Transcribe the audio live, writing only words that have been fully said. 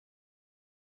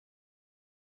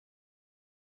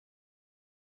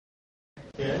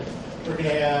we're going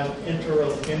to have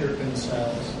endocrine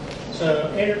cells. So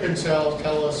endocrine cells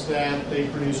tell us that they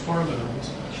produce hormones.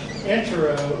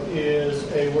 Entero is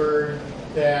a word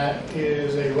that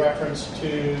is a reference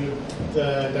to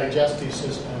the digestive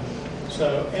system.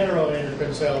 So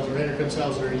enteroendocrine cells are endocrine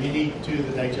cells that are unique to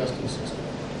the digestive system.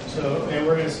 So, and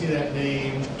we're going to see that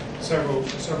name several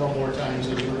more times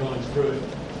as we're going through it.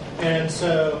 And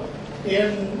so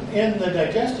in the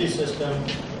digestive system,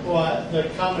 what the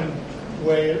common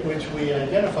way in which we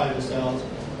identify the cells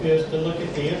is to look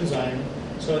at the enzyme.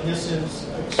 So in this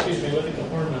instance, look at the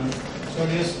hormone. So in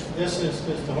this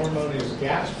instance, the hormone is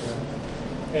gastrin.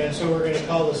 And so we're going to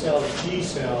call the cells G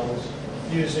cells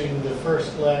using the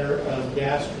first letter of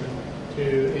gastrin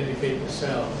to indicate the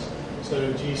cells.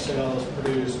 So G cells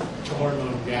produce the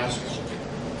hormone gastrin.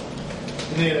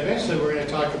 And then eventually we're going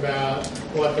to talk about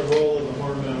what the role of the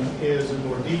hormone is in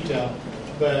more detail.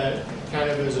 But kind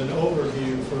of as an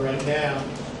overview for right now,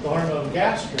 the hormone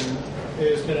gastrin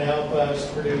is going to help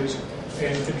us produce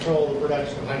and control the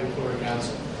production of hydrochloric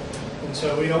acid. And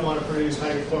so we don't want to produce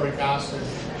hydrochloric acid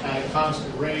at a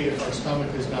constant rate if our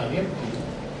stomach is not empty.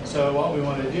 So what we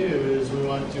want to do is we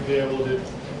want to be able to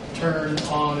turn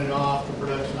on and off the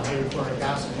production of hydrochloric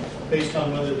acid based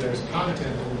on whether there's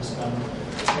content in the stomach.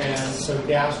 And so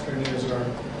gastrin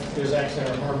is actually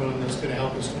our hormone that's going to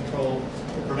help us control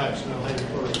the production of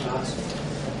hydrochloric acid.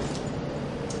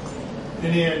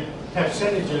 And then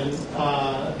pepsinogen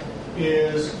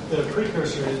is the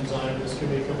precursor enzyme that's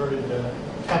going to be converted to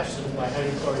pepsin by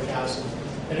hydrochloric acid,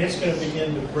 and it's going to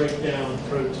begin to break down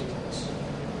proteins.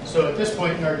 So at this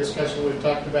point in our discussion, we've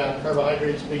talked about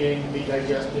carbohydrates beginning to be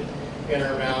digested in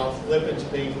our mouth, lipids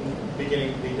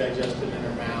beginning to be digested in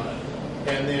our mouth,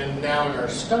 and then now in our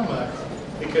stomach,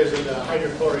 because of the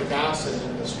hydrochloric acid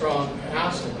and the strong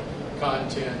acid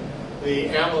content, the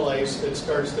amylase that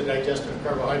starts the digestion of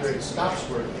carbohydrates stops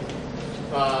working.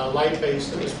 Lipase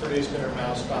that was produced in our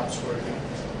mouth stops working.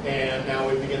 And now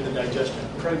we begin the digestion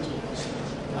of proteins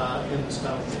in the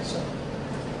stomach itself.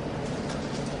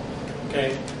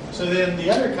 Okay, so then the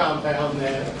other compound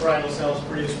that parietal cells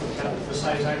produce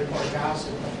besides hydrochloric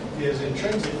acid is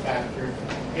intrinsic factor.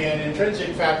 And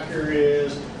intrinsic factor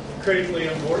is critically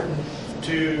important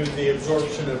to the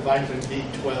absorption of vitamin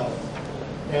B12.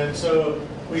 And so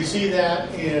we see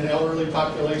that in elderly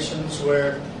populations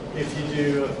where if you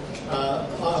do,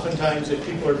 oftentimes if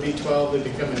people are B12, they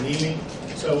become anemic.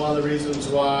 So one of the reasons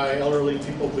why elderly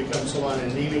people become so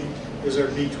anemic is their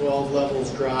B12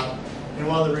 levels drop. And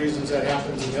one of the reasons that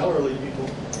happens in elderly people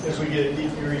is we get a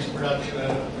decreased production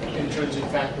of intrinsic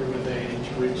factor with age,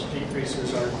 which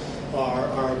decreases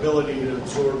our ability to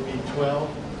absorb B12.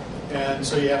 And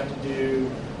so you have to do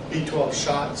B12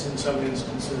 shots in some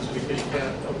instances because you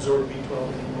can't absorb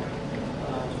B12 anymore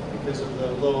because of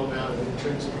the low amount of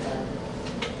intrinsic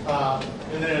factor.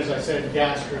 And then, as I said,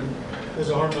 gastrin is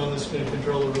a hormone that's going to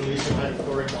control the release of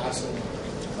hydrochloric acid.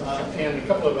 And a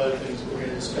couple of other things that we're going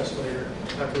to discuss later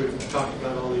after we've talked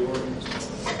about all the organs.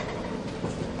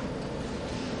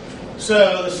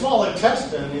 So the small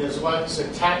intestine is what's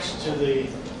attached to the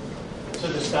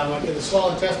stomach, and the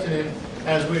small intestine,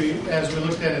 as we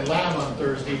looked at in lab on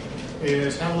Thursday,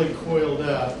 is heavily coiled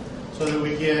up so that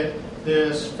we get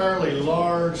this fairly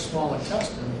large small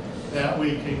intestine that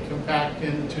we can compact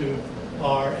into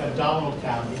our abdominal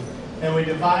cavity. And we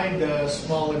divide the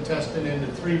small intestine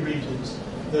into three regions.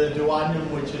 The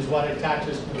duodenum, which is what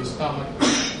attaches to the stomach,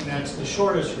 and that's the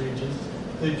shortest region.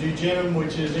 The jejunum,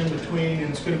 which is in between,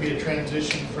 and it's going to be a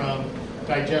transition from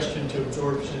digestion to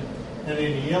absorption. And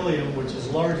then the ileum, which is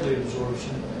largely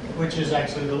absorption, which is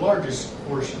actually the largest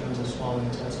portion of the small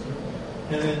intestine.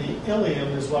 And then the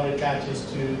ileum is what attaches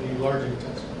to the large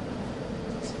intestine.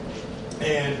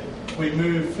 And we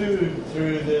move food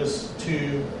through this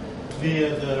tube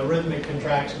via the rhythmic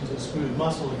contractions of smooth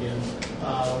muscle again,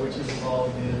 which is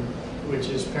involved in, which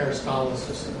is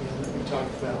peristalsis again that we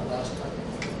talked about last time.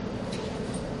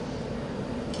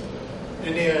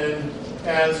 And then,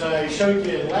 as I showed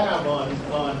you in lab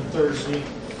on Thursday,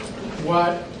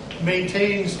 what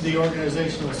maintains the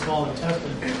organization of the small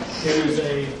intestine is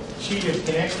a sheet of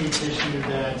connective tissue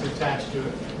that's attached to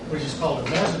it, which is called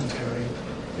a mesentery.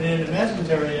 And then the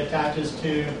mesentery attaches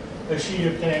to a sheet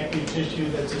of connective tissue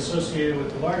that's associated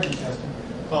with the large intestine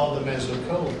called the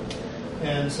mesocolon.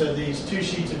 And so these two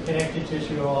sheets of connective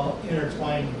tissue are all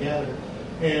intertwined together.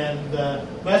 And the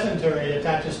mesentery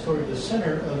attaches toward the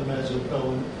center of the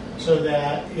mesocolon so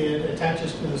that it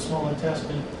attaches to the small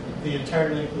intestine, the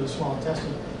entire length of the small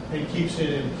intestine, and keeps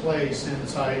it in place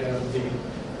inside of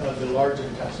the large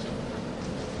intestine.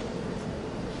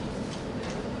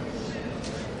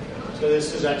 So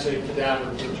this is actually a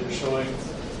cadaver picture showing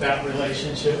that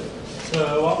relationship.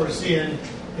 So what we're seeing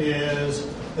is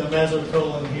the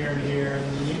mesocolon here and here,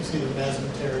 and then you can see the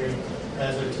mesentery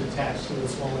as it's attached to the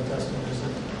small intestine, as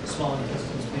the small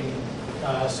intestine is being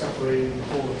separated and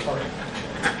pulled apart.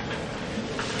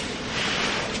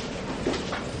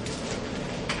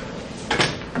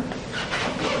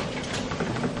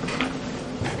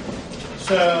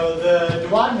 So the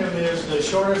duodenum is the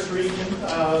shortest region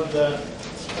of the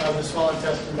small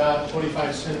intestine, about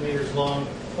 25 centimeters long,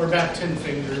 or about 10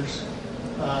 fingers.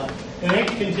 And it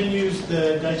continues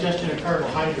the digestion of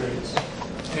carbohydrates.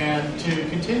 And to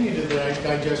continue the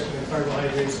digestion of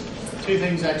carbohydrates, two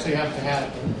things actually have to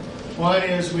happen. One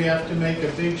is we have to make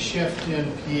a big shift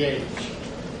in pH.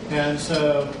 And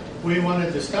so we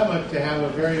wanted the stomach to have a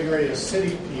very, very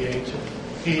acidic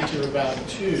pH of about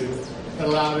 2, that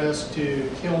allowed us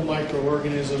to kill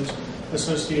microorganisms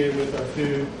associated with our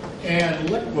food and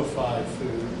liquefy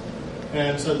food.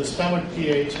 And so the stomach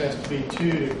pH has to be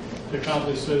 2 to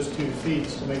accomplish those 2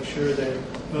 feats, to make sure that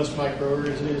most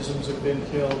microorganisms have been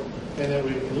killed and that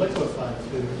we can liquefy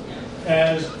food.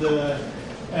 As the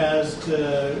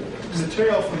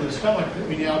material from the stomach that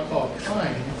we now call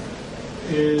chyme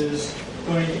is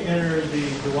going to enter the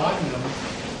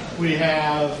duodenum, we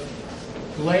have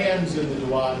glands in the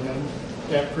duodenum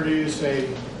that produce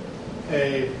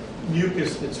a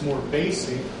mucus that's more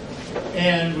basic,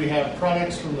 and we have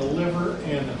products from the liver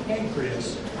and the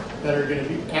pancreas that are going to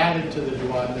be added to the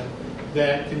duodenum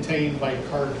that contain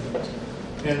bicarbonate.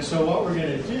 And so what we're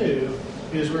going to do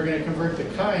is we're going to convert the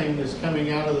chyme that's coming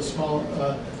out of the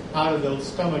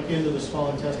stomach into the small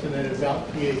intestine at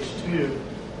about pH 2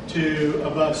 to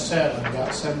above 7, about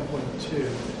 7.2.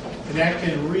 And that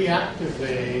can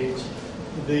reactivate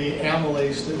the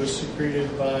amylase that was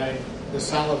secreted by the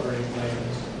salivary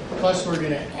glands. Plus, we're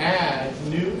going to add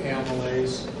new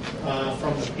amylase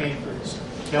from the pancreas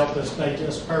to help us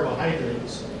digest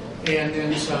carbohydrates, and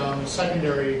then some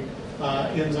secondary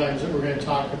enzymes that we're going to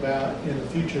talk about in the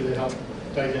future that help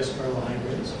digest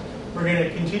carbohydrates. We're going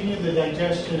to continue the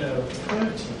digestion of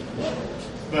protein,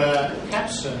 but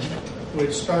pepsin,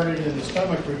 which started in the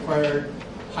stomach, required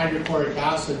hydrochloric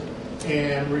acid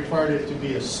and required it to be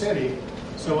acidic.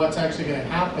 So what's actually going to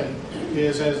happen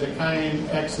is, as the chyme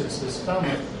exits the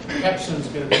stomach, pepsin is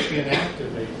going to be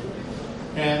inactivated.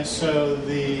 And so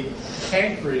the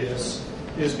pancreas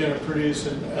is going to produce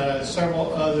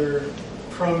several other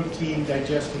protein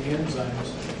digesting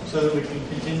enzymes so that we can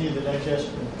continue the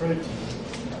digestion of protein.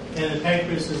 And the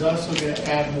pancreas is also going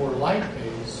to add more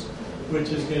lipase, which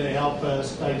is going to help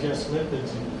us digest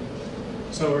lipids.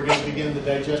 So we're going to begin the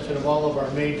digestion of all of our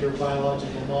major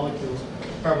biological molecules: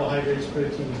 carbohydrates,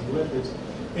 protein, and lipids.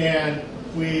 And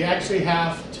we actually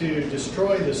have to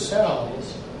destroy the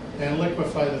cells and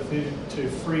liquefy the food to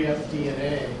free up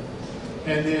DNA.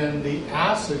 And then the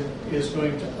acid is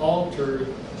going to alter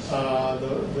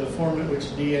the form in which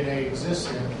DNA exists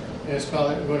in, and it's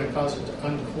going to cause it to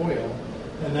uncoil.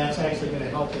 And that's actually going to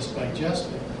help us digest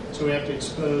it. So we have to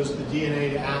expose the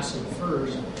DNA to acid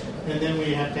first, and then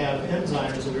we have to have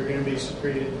enzymes that are going to be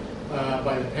secreted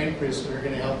by the pancreas that are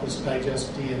going to help us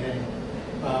digest DNA.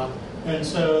 And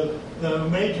so the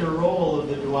major role of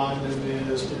the duodenum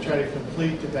is to try to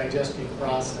complete the digestive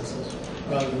processes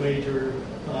of the major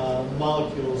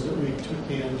molecules that we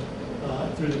took in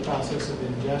through the process of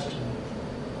ingestion.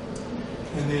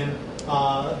 And then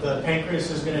the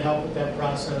pancreas is going to help with that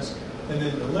process, and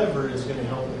then the liver is going to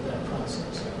help with that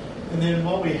process. And then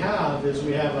what we have is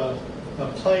we have a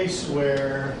place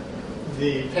where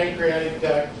the pancreatic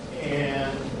duct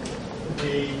and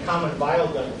the common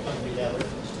bile duct come together.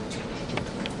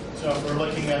 So if we're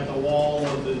looking at the wall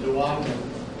of the duodenum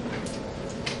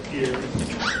here,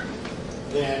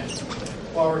 then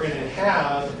what we're going to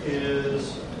have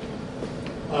is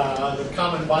the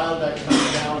common bile duct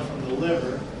coming down from the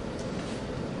liver.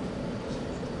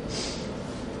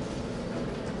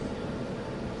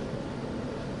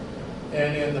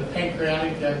 And then the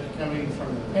pancreatic duct coming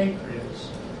from the pancreas.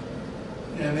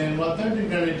 And then what they're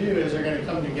going to do is they're going to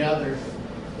come together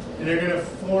and they're going to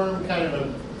form kind of a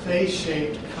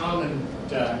vase-shaped common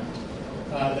duct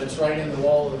that's right in the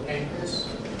wall of the pancreas.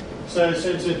 So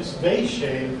since it's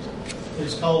vase-shaped,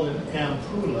 it's called an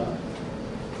ampulla.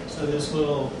 So this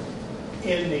little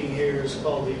ending here is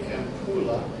called the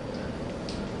ampulla.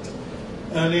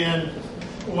 And then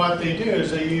what they do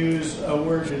is they use a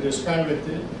word to describe it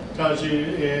that tells you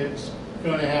it's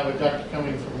going to have a duct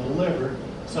coming from the liver.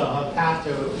 So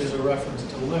hepato is a reference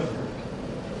to liver.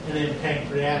 And then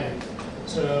pancreatic.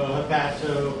 So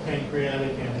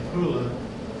hepatopancreatic ampulla.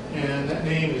 And that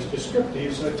name is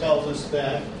descriptive, so it tells us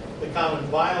that the common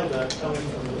bile duct coming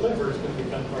from the liver is going to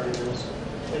become part of this.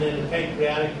 and then the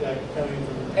pancreatic duct coming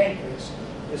from the pancreas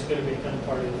is going to become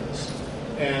part of this.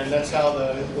 And that's how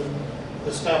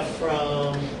the stuff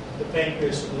from the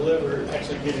pancreas and the liver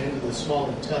actually get into the small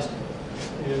intestine,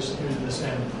 is through this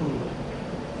ampulla.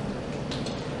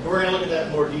 We're going to look at that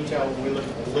in more detail when we look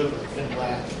at the liver in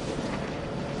lab.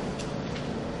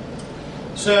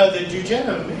 So the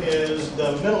jejunum is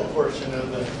the middle portion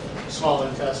of the small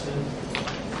intestine,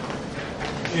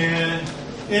 and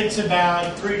it's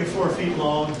about 3 to 4 feet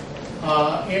long.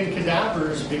 In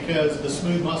cadavers, because the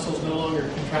smooth muscle is no longer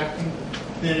contracting,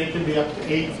 then it can be up to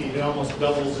 8 feet. It almost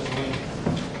doubles in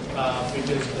length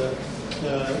because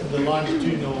the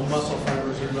longitudinal muscle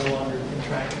fibers are no longer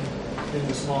contracting in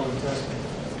the small intestine.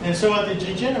 And so what the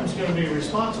jejunum is going to be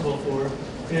responsible for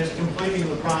is completing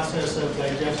the process of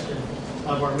digestion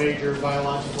of our major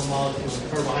biological molecules,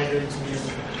 carbohydrates,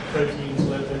 proteins,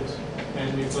 lipids,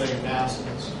 and nucleic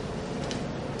acids.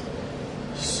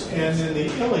 And then the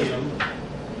ileum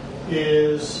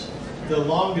is the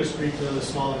longest region of the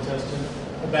small intestine,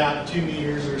 about 2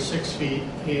 meters or 6 feet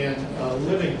in a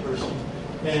living person,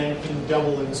 and it can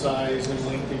double in size and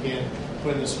length again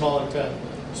when the small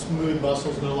smooth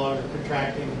muscle is no longer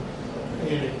contracting.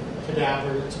 In a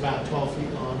cadaver that's about 12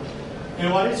 feet long.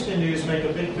 And what it's going to do is make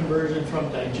a big conversion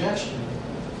from digestion,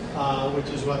 which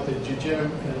is what the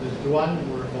jejunum and the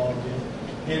duodenum were involved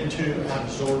in, into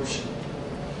absorption.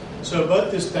 So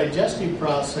both this digestive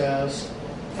process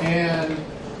and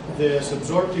this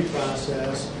absorptive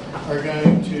process are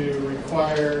going to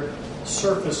require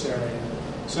surface area.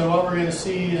 So what we're going to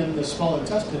see in the small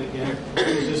intestine again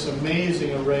is this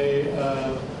amazing array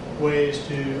of ways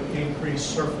to increase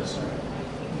surface area.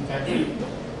 Okay?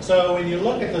 So when you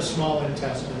look at the small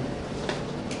intestine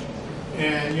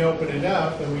and you open it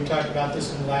up, and we talked about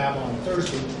this in lab on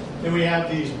Thursday, then we have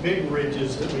these big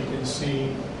ridges that we can see,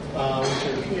 which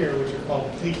are here, which are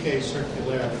called plicae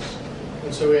circularis.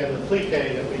 And so we have the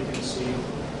plicae that we can see.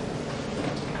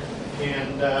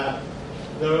 And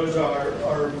those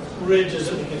are ridges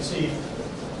that we can see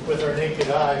with our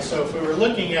naked eye. So if we were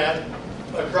looking at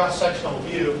a cross-sectional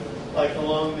view, like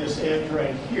along this edge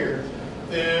right here,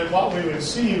 then what we would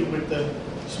see with the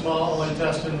small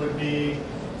intestine would be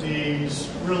these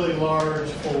really large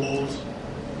folds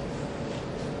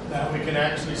that we can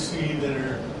actually see that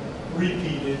are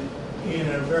repeated in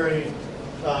a very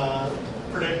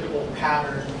predictable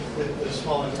pattern with the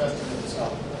small intestine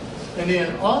itself. And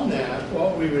then on that,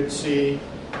 what we would see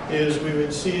is we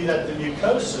would see that the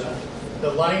mucosa,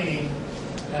 the lining,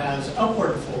 has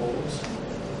upward folds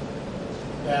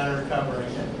that are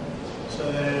covering it. So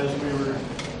that as we were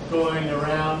going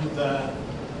around the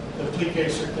plicae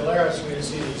circularis, we would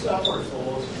see these upward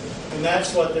folds, and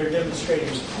that's what they're demonstrating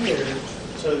here.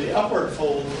 So the upward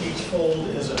fold, each fold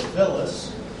is a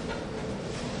villus,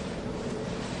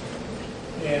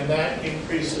 and that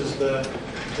increases the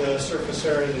surface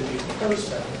area of the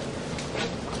mucosa.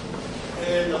 And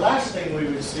then the last thing we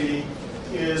would see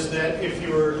is that if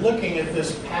you were looking at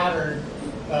this pattern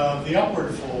of the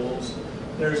upward folds,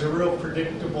 there's a real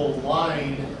predictable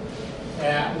line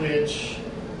at which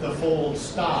the folds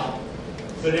stop.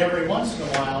 But every once in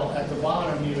a while, at the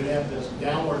bottom, you would have this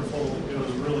downward fold that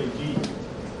goes really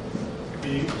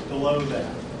deep below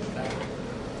that. Okay?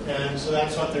 And so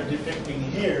that's what they're depicting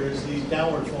here, is these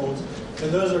downward folds.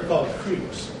 And those are called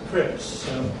crypts.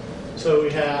 So we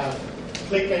have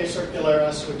plicae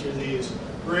circularis, which are these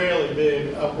really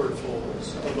big upward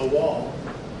folds of the wall.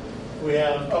 We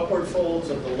have upward folds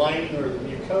of the lining or the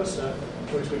mucosa,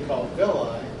 which we call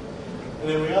villi. And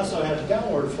then we also have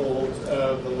downward folds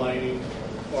of the lining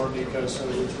or mucosa,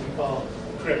 which we call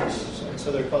crypts. And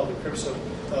so they're called the crypts of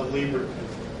Lieberkühn.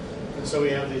 And so we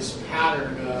have this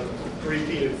pattern of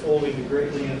repeated folding to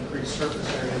greatly increase surface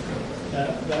area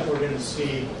that we're going to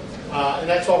see. And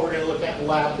that's what we're going to look at in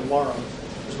lab tomorrow.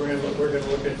 Is we're going to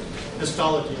look at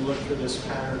histology and look for this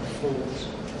pattern of folds.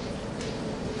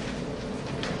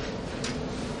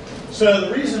 So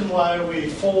the reason why we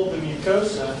fold the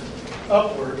mucosa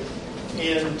upward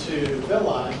into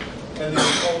villi and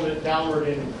then fold it downward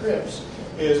into crypts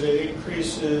is it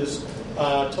increases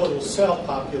total cell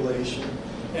population,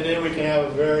 and then we can have a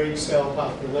varied cell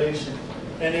population.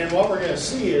 And then what we're going to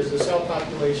see is the cell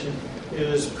population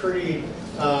is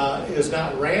is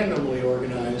not randomly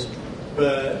organized,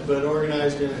 but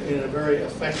organized in a very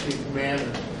effective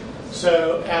manner.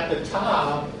 So at the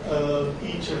top of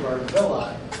each of our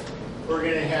villi, we're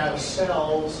going to have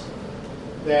cells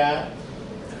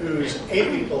whose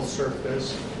apical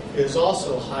surface is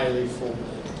also highly folded.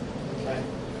 Okay?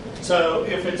 So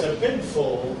if it's a big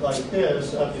fold like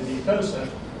this of the mucosa,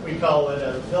 we call it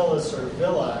a villus or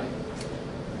villi.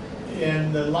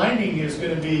 and the lining is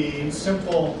going to be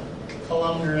simple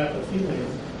columnar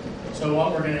epithelium. So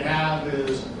what we're going to have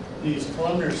is these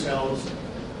columnar cells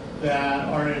that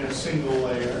are in a single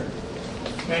layer.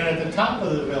 And at the top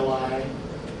of the villi,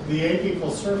 the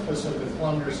apical surface of the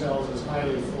columnar cells is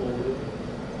highly folded.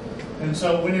 And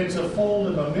so when it's a fold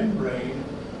of a membrane,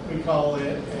 we call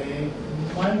it a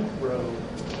microvillus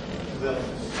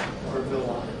or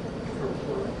villi for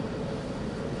plural.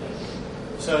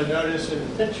 So notice in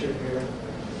the picture here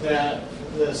that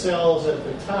the cells at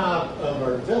the top of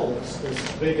our villus,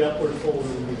 this big upward folded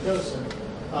mucosa,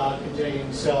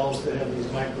 contain cells that have these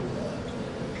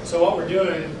microvilli. So what we're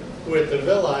doing with the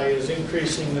villi is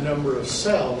increasing the number of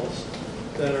cells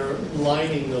that are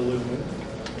lining the lumen.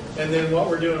 And then what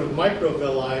we're doing with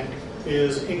microvilli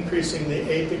is increasing the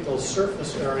apical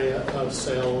surface area of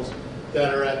cells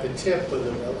that are at the tip of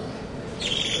the villi.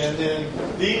 And then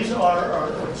these are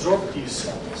our absorptive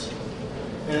cells.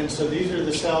 And so these are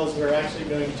the cells that are actually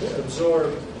going to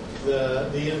absorb the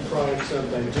end products of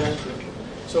digestion.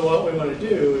 So what we want to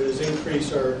do is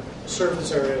increase our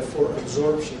surface area for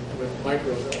absorption with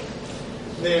microvilli.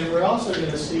 Then we're also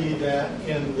going to see that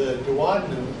in the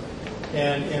duodenum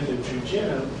and in the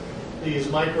jejunum, these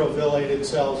microvillated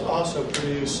cells also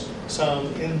produce some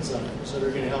enzymes that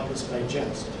are going to help us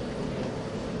digest.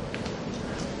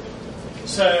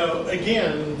 So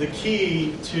again, the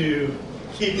key to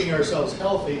keeping ourselves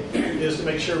healthy is to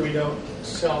make sure we don't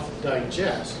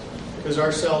self-digest, because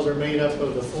our cells are made up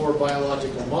of the 4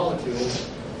 biological molecules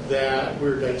that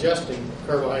we're digesting: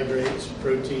 carbohydrates,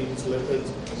 proteins, lipids,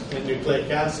 and nucleic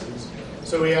acids.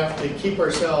 So we have to keep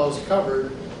our cells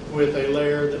covered with a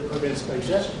layer that prevents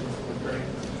digestion from occurring.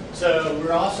 So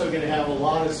we're also going to have a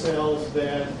lot of cells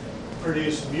that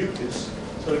produce mucus.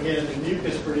 So again, the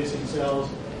mucus-producing cells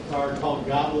are called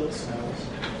goblet cells.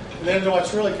 And then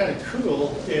what's really kind of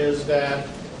cool is that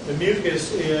the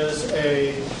mucus is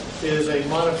a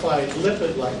modified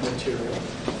lipid-like material,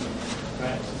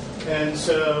 right? And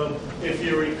so, if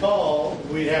you recall,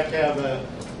 we'd have to have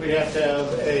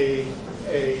a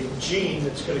gene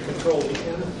that's going to control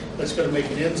that's going to make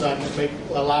an enzyme that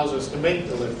allows us to make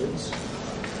the lipids.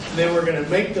 And then we're going to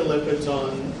make the lipids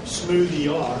on smooth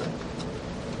ER.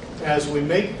 As we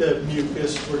make the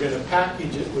mucus, we're going to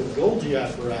package it with Golgi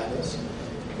apparatus,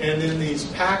 and then these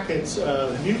packets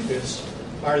of mucus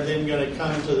are then going to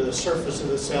come to the surface of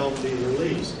the cell and be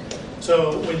released.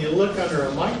 So when you look under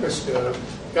a microscope,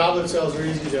 goblet cells are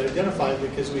easy to identify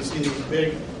because we see these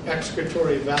big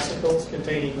excretory vesicles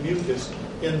containing mucus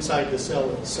inside the cell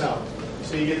itself.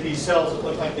 So you get these cells that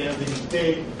look like they have these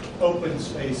big open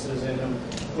spaces in them,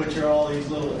 which are all these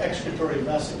little excretory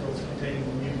vesicles containing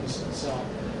the mucus itself.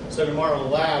 So tomorrow in the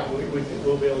lab,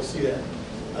 we'll be able to see that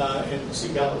and see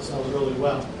goblet cells really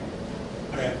well.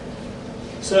 All right.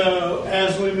 So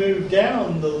as we move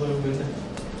down the lumen,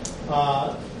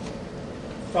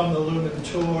 from the lumen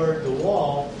toward the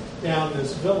wall, down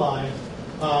this villi,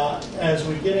 as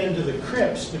we get into the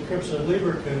crypts of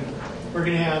Lieberkühn, we're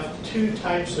going to have 2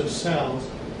 types of cells.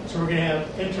 So we're going to have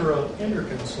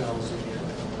enteroendocrine cells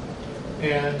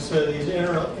again. And so these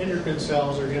enteroendocrine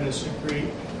cells are going to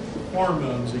secrete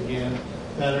hormones again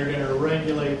that are going to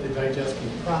regulate the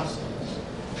digestive process.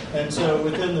 And so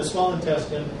within the small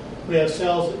intestine, we have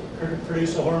cells that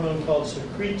produce a hormone called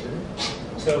secretin.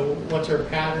 So what's our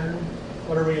pattern?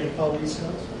 What are we going to call these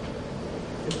cells?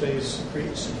 If they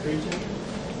secrete secretin,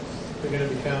 they're going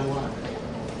to become what?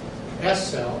 S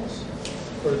cells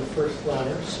for the first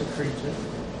letter, secretin.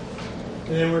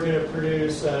 And then we're going to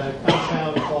produce a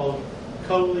compound called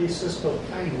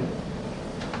cholecystokinin.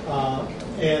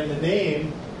 And the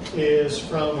name is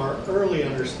from our early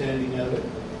understanding of it.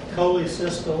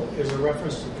 Cholecystal is a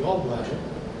reference to gallbladder.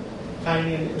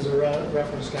 Kinin is a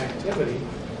reference to activity.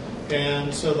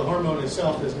 And so the hormone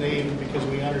itself is named because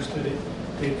we understood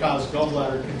it caused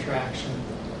gallbladder contraction.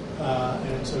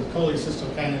 And so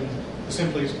cholecystokinin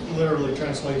simply literally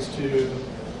translates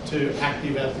to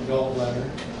activate the gallbladder.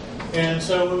 And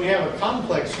so when we have a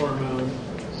complex hormone,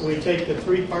 we take the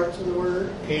 3 parts of the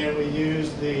word and we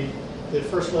use the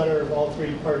first letter of all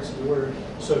 3 parts of the word.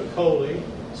 So chole,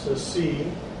 so C,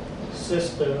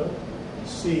 cysto,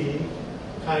 C,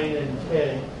 kinin,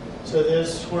 K. So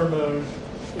this hormone,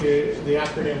 the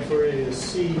acronym for it is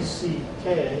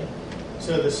CCK.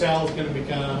 So the cells that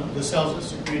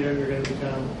secrete it are going to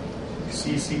become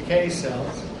CCK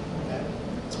cells. Okay.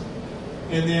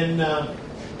 And then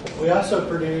we also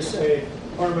produce a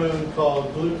hormone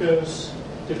called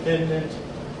glucose-dependent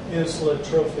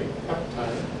insulin-trophic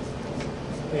peptide.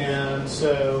 And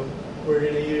so we're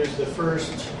going to use the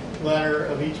first letter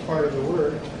of each part of the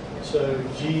word. So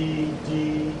G,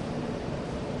 D,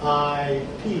 I,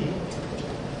 P.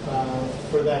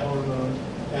 for that hormone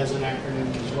as an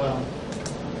acronym as well.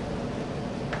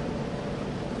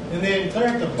 And then clear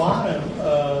at the bottom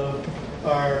of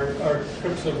our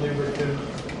crypts of lubricant,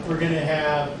 we're going to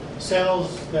have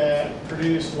cells that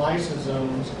produce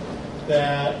lysosomes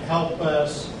that help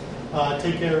us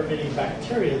take care of any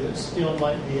bacteria that still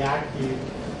might be active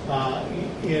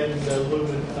in the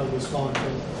lumen of the small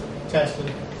intestine.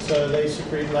 So they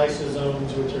secrete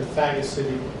lysosomes, which are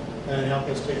phagocytic, and help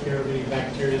us take care of any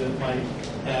bacteria that might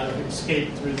have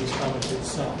escaped through the stomach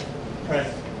itself. All right.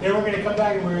 Then we're going to come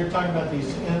back and we're going to talk about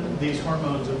these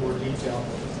hormones in more detail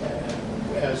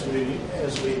as we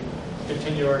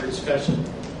continue our discussion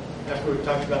after we've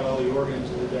talked about all the organs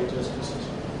of the digestive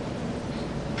system.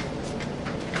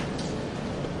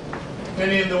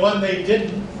 And then the one they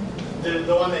didn't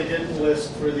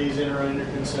list for these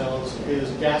enteroendocrine cells is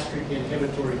gastric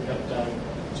inhibitory peptide.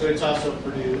 So it's also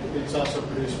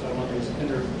produced by one of these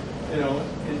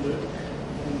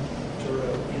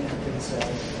enteroendocrine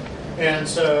cells. And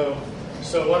so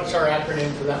what's our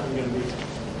acronym for that one going to be?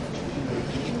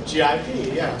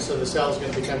 GIP, yeah. So the cell is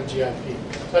going to become GIP.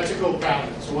 That's a cool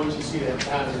pattern. So once you see that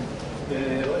pattern,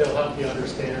 then it'll help you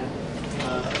understand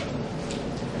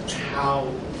how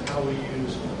we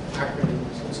use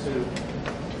acronyms instead of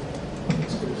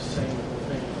saying the whole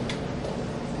thing.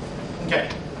 Okay.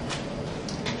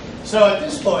 So at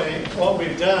this point, what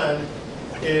we've done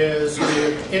is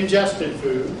we've ingested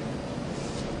food.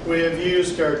 We have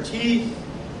used our teeth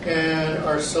and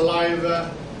our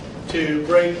saliva to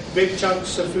break big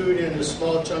chunks of food into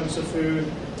small chunks of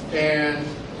food and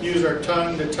use our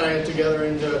tongue to tie it together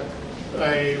into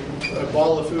a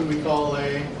ball of food we call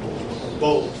a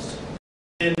bolus.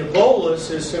 And the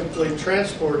bolus is simply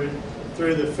transported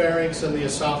through the pharynx and the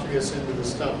esophagus into the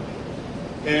stomach.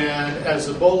 And as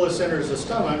the bolus enters the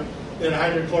stomach, then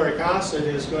hydrochloric acid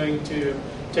is going to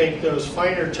take those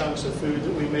finer chunks of food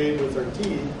that we made with our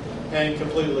teeth and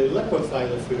completely liquefy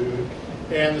the food.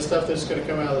 And the stuff that's going to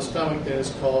come out of the stomach then is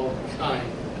called chyme.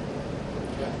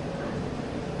 Okay.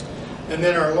 And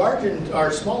then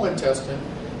our small intestine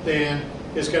then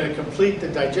is going to complete the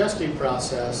digestive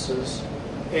processes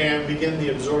and begin the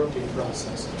absorptive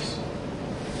processes.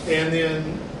 And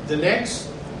then the next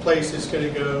place it's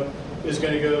going to go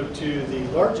to the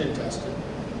large intestine.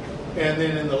 And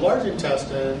then in the large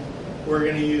intestine, we're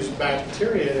going to use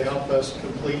bacteria to help us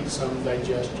complete some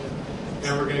digestion.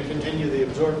 And we're going to continue the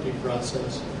absorptive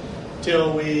process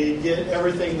till we get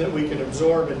everything that we can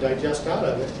absorb and digest out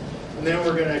of it. And then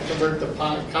we're going to convert the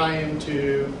chyme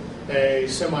to a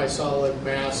semi-solid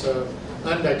mass of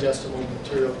undigestible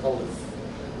material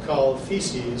called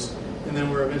feces. And then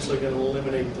we're eventually going to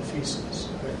eliminate the feces.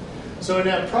 Right? So in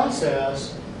that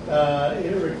process,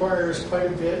 it requires quite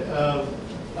a bit of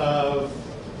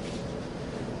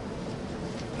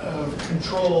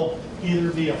control, either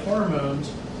via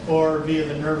hormones or via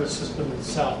the nervous system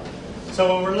itself.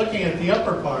 So when we're looking at the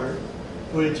upper part,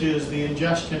 which is the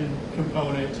ingestion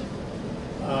component,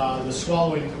 the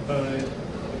swallowing component,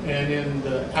 and in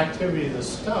the activity of the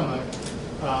stomach,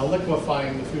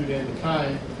 liquefying the food into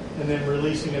chyme, and then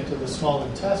releasing it to the small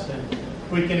intestine,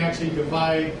 we can actually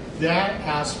divide that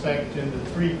aspect into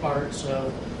three parts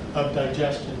of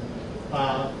digestion.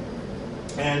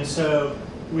 And so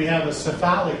we have a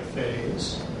cephalic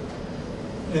phase,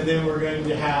 and then we're going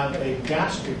to have a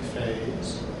gastric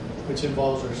phase, which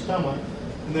involves our stomach,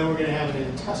 and then we're going to have an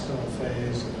intestinal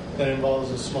phase that involves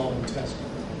the small intestine.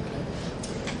 Okay?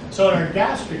 So in our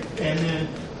gastric, and then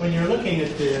when you're looking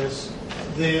at this,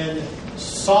 then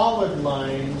solid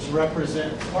lines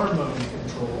represent hormone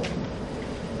control,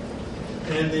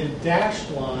 and then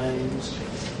dashed lines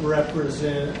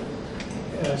represent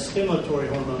stimulatory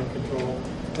hormone control,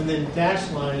 and then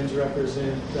dashed lines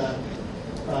represent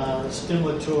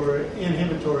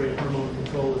inhibitory hormone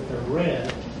control if they're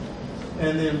red,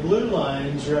 and then blue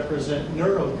lines represent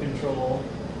neurocontrol,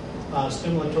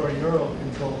 stimulatory neural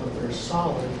control if they're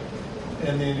solid,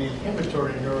 and then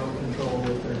inhibitory neural control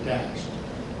if they're dashed.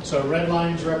 So red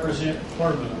lines represent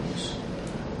hormones.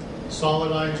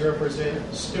 Solid lines represent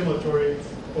stimulatory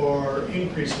or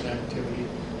increase in activity.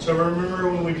 So remember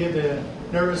when we did the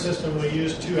nervous system, we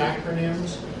used two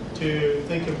acronyms to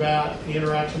think about the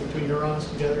interaction between neurons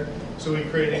together. So we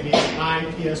created either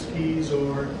IPSPs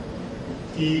or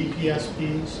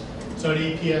EPSPs. So an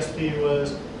EPSP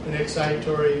was an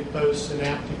excitatory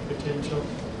postsynaptic potential,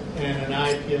 and an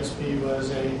IPSP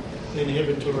was an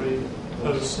inhibitory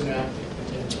postsynaptic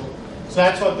potential. So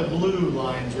that's what the blue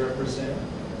lines represent.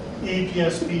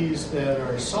 EPSPs that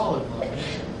are solid lines,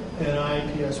 and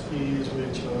IPSPs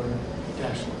which are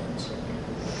dashed lines.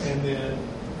 And then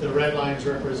the red lines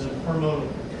represent hormonal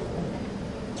control.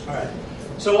 All right.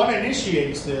 So what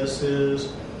initiates this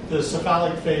is the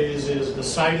cephalic phase is the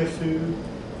sight of food,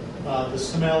 the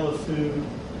smell of food,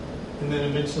 and then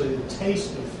eventually the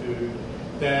taste of food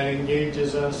that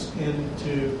engages us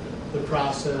into the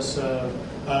process of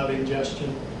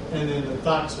ingestion, and then the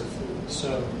thoughts of food.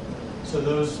 So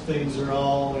those things are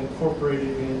all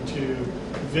incorporated into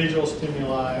visual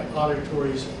stimuli,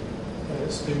 auditory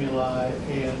stimuli,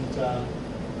 and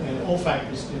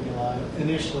olfactory stimuli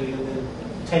initially, and then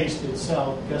taste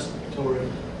itself, gustatory,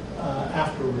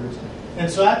 afterwards. And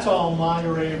so that's all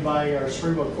moderated by our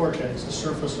cerebral cortex, the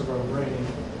surface of our brain,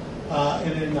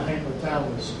 and then the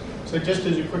hypothalamus. So just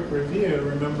as a quick review,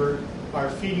 remember our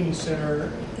feeding center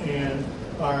and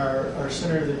our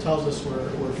center that tells us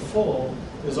we're full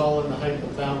is all in the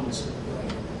hypothalamus of the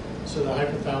brain. So the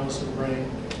hypothalamus of the brain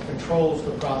controls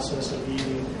the process of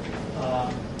eating.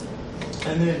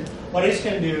 And then what it's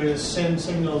going to do is send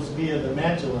signals via the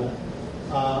medulla,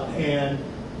 and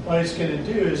what it's going to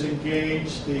do is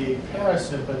engage the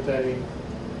parasympathetic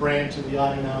branch of the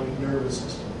autonomic nervous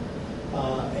system.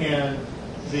 And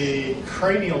the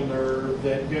cranial nerve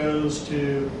that goes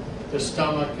to the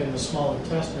stomach and the small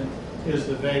intestine is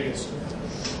the vagus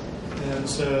nerve. And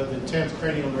so the 10th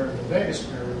cranial nerve, the vagus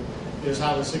nerve, is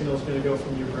how the signal is going to go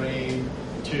from your brain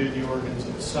to the organs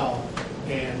itself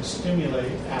and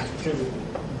stimulate activity.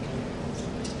 Okay.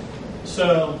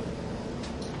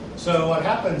 So what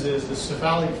happens is the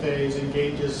cephalic phase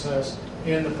engages us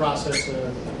in the process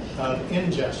of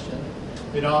ingestion.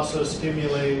 It also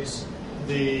stimulates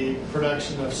the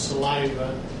production of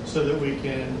saliva so that we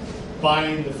can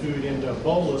bind the food into a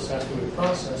bolus after we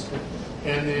process it,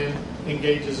 and then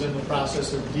engages in the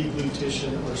process of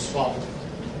deglutition or swallowing.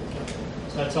 Okay.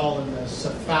 So that's all in the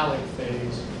cephalic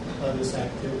phase of this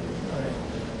activity. All right.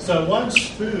 So once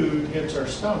food hits our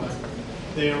stomach,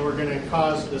 then we're going to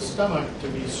cause the stomach to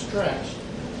be stretched,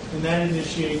 and that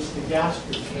initiates the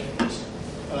gastric phase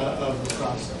of the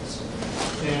process.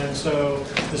 And so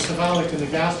the cephalic and the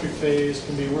gastric phase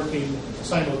can be working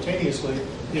simultaneously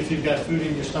if you've got food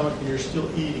in your stomach and you're still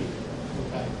eating.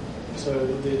 Okay? So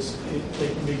they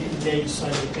can be engaged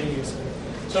simultaneously.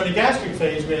 So in the gastric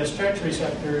phase, we have stretch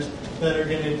receptors that are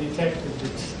going to detect the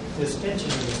distension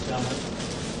of the stomach.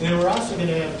 And we're also going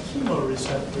to have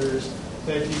chemoreceptors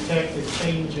that detect the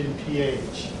change in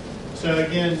pH. So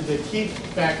again, to keep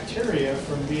bacteria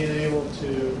from being able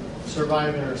to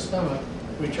survive in our stomach,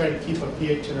 we try to keep a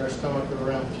pH in our stomach of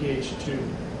around pH 2.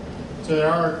 So there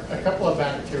are a couple of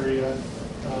bacteria,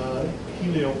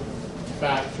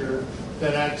 Heliobacter,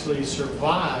 that actually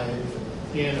survive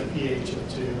in a pH of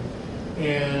 2.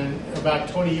 And about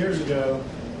 20 years ago,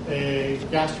 a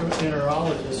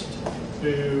gastroenterologist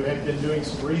who had been doing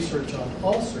some research on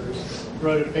ulcers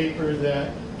wrote a paper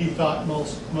that he thought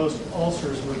most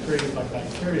ulcers were created by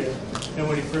bacteria. And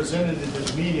when he presented at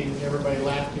his meeting, everybody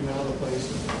laughed him out of the place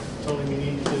and told him he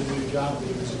needed to do a new job, that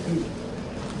he was a kook.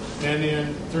 And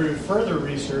then through further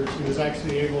research, he was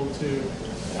actually able to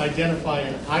identify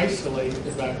and isolate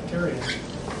the bacteria.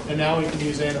 And now we can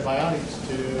use antibiotics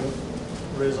to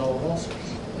resolve ulcers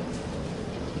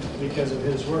because of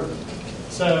his work.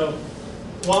 So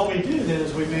what we do then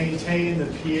is we maintain the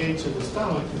pH of the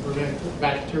stomach to prevent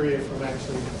bacteria from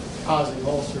actually causing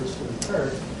ulcers to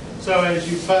occur. So as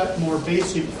you put more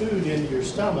basic food into your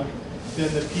stomach,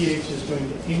 then the pH is going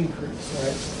to increase.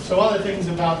 Right? So one of the things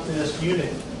about this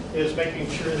unit is making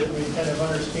sure that we kind of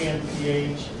understand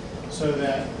pH so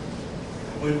that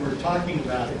when we're talking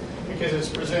about it, because it's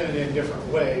presented in different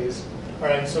ways. All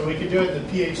right, so we could do it in the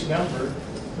pH number,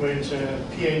 which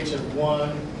pH of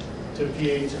 1 to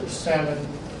pH of 7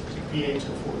 to pH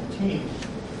of 14.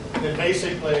 Then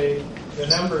basically, the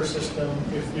number system,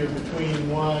 if you're between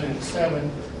 1 and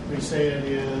 7, we say it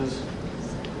is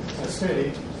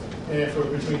acidic. And if we're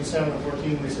between 7 and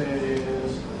 14, we say it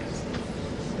is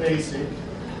basic.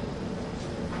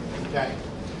 Okay.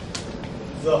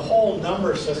 The whole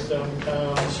number system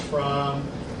comes from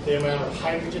the amount of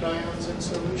hydrogen ions in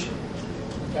solution.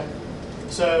 Okay.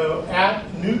 So at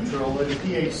neutral, at a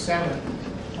pH 7,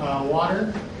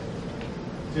 water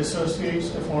dissociates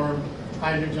to form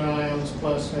hydrogen ions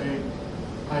plus a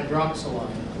hydroxyl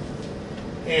ion.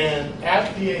 And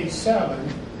at pH 7,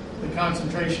 the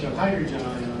concentration of hydrogen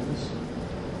ions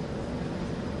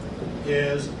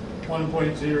is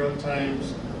 1.0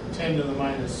 times 10 to the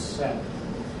minus 7.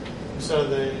 So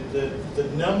the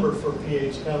number for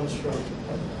pH comes from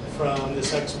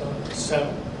this exponent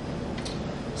 7.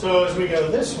 So as we go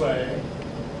this way,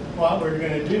 what we're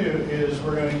going to do is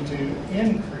we're going to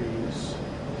increase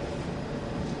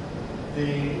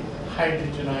the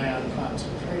hydrogen ion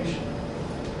concentration.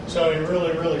 So in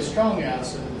really, really strong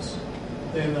acids,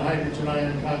 then the hydrogen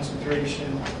ion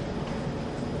concentration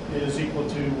is equal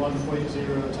to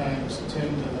 1.0 times 10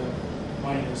 to the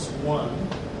minus 1.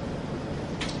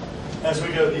 As we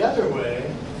go the other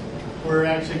way, we're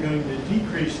actually going to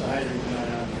decrease the hydrogen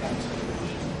ion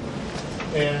concentration.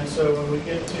 And so when we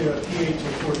get to a pH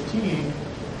of 14,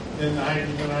 then the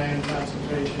hydrogen ion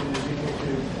concentration is equal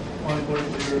to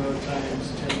 1.0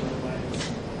 times 10 to the minus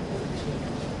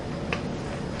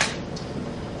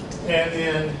 14. And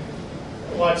then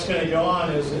what's going to go on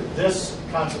is that this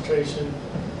concentration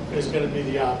is going to be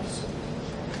the opposite.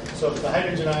 So if the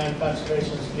hydrogen ion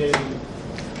concentration is getting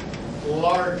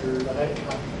larger, the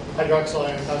hydroxyl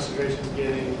ion concentration is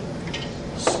getting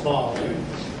smaller.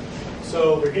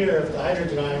 So over here, if the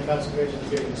hydrogen ion concentration is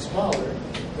getting smaller,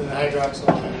 then the hydroxyl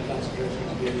ion concentration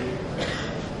is getting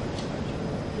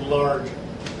larger.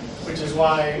 Which is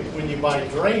why when you buy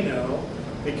Drano,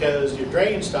 because your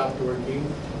drain stopped working,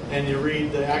 and you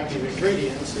read the active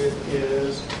ingredients, it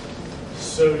is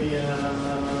sodium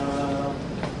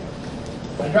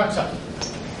hydroxide,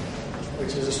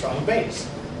 which is a strong base.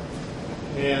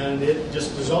 And it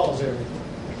just dissolves everything.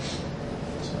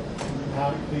 So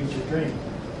how it cleans your drain.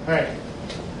 All right.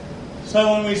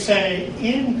 So when we say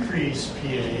increase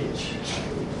pH,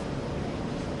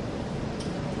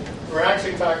 we're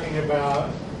actually talking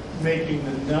about making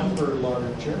the number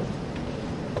larger.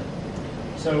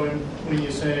 So when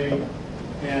you say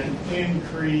an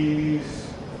increase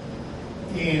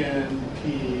in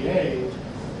pH,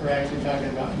 we're actually talking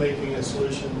about making a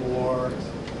solution more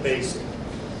basic.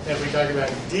 If we talk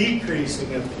about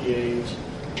decreasing of pH,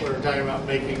 we're talking about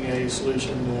making a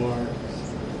solution more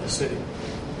acidic.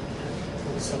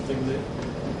 It's something that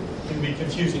can be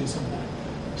confusing sometimes.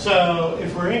 So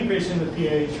if we're increasing the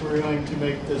pH, we're going to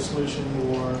make the solution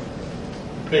more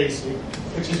basic,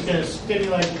 which is going to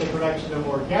stimulate the production of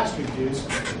more gastric juice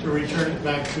to return it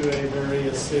back to a very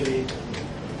acidic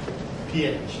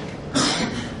pH.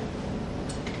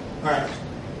 All right.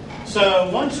 So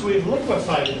once we've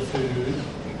liquefied the food,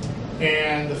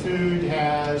 and the food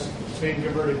has been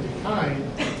converted to chyme,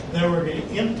 then we're going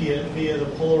to empty it via the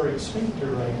pyloric sphincter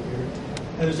right here.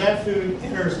 And as that food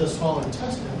enters the small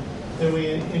intestine, then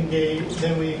we engage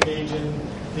in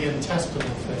the intestinal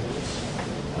phase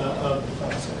of the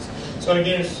process. So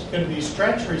again, it's going to be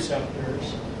stretch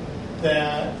receptors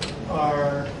that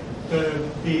are going to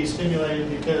be stimulated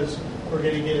because we're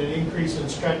going to get an increase in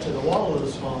stretch of the wall of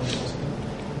the small intestine,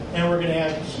 and we're going to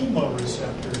have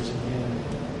chemoreceptors again.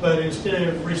 But instead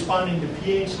of responding to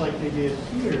pH like they did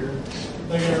here,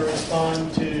 they're going to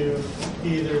respond to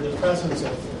either the presence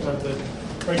of the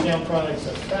breakdown products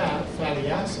of fatty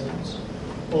acids,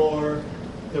 or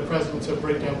the presence of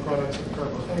breakdown products of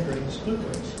carbohydrates,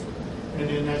 glucose. And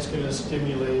then that's going to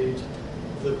stimulate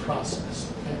the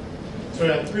process. Okay? So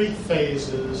we have three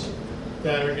phases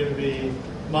that are going to be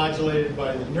modulated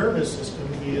by the nervous system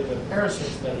via the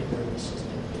parasympathetic nervous system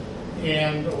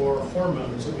and or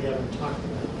hormones that we haven't talked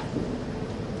about.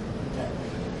 Okay.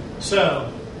 So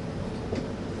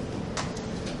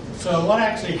what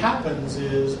actually happens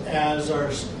is as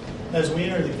we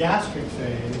enter the gastric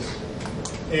phase,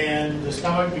 and the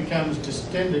stomach becomes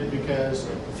distended because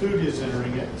food is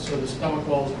entering it, so the stomach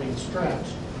wall is being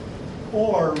stretched,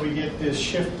 or we get this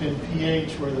shift in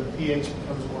pH where the pH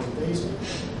becomes more basic,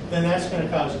 then that's going to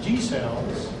cause G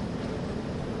cells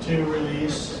to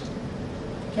release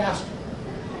gastrin.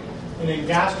 And then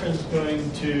gastrin is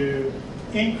going to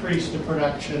increase the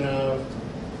production of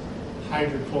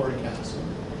hydrochloric acid.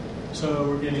 So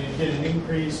we're going to get an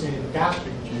increase in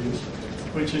gastric juice,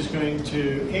 which is going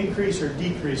to increase or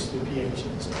decrease the pH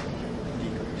in the stomach.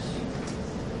 Decrease.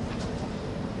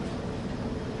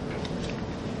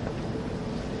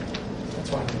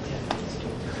 That's why we can't.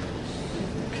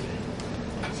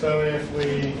 So if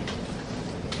we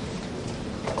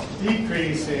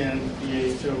decrease in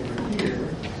pH over here,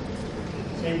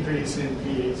 increase in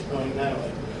pH going that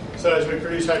way. So as we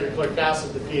produce hydrochloric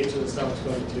acid, the pH of the stomach is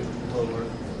going to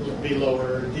be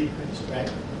lower or decreased,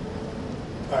 right?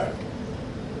 All right.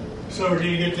 So we're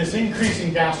going to get this increase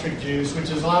in gastric juice, which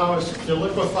is allow us to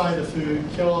liquefy the food,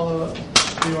 kill all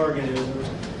the organisms.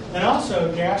 And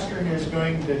also, gastrin is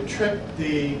going to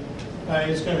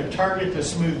is going to target the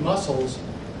smooth muscles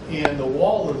in the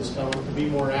wall of the stomach to be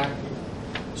more active.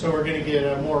 So we're going to get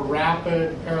a more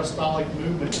rapid peristaltic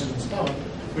movement in the stomach,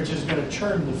 which is going to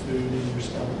churn the food in your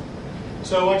stomach.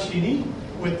 So what you need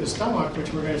with the stomach,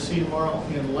 which we're going to see tomorrow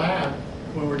in lab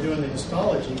when we're doing the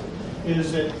histology,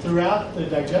 is that throughout the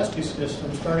digestive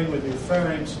system, starting with your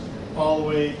pharynx all the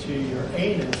way to your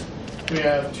anus, we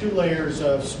have two layers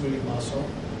of smooth muscle.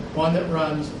 One that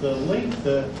runs the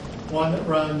one that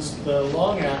runs the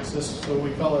long axis, so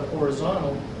we call it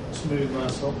horizontal smooth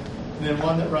muscle, and then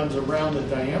one that runs around the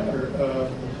diameter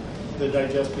of the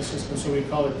digestive system, so we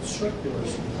call it circular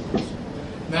smooth muscle.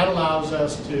 And that allows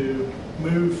us to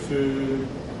move food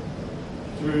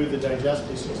through the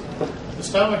digestive system. The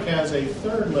stomach has a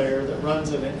third layer that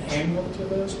runs at an angle to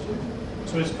those two,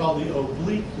 so it's called the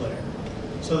oblique layer.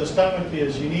 So the stomach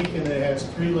is unique in that it has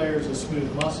 3 layers of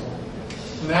smooth muscle.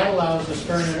 And that allows the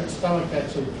stomach to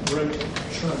actually rotate,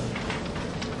 churn.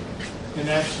 And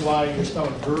that's why your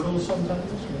stomach gurgles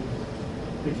sometimes,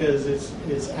 because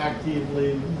it's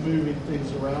actively moving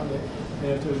things around it.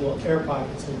 And if there's little air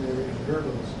pockets in there, it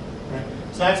gurgles. Right?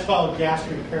 So that's called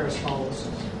gastric peristalsis.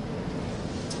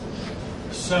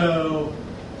 So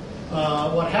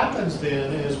what happens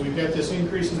then is we've got this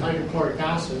increase in hydrochloric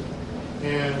acid,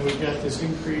 and we've got this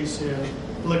increase in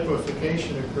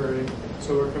liquefaction occurring,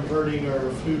 so we're converting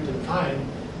our food to chyme.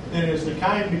 And as the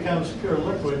chyme becomes pure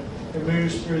liquid, it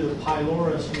moves through the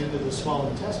pylorus and into the small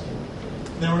intestine.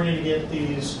 And then we're going to get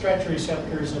these stretch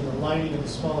receptors in the lining of the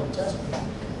small intestine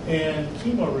and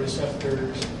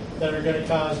chemoreceptors that are going to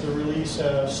cause the release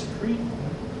of secretin,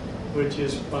 which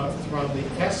is from the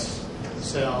S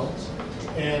cells,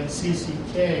 and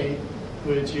CCK,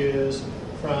 which is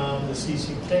from the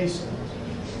CCK cells.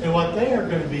 And what they are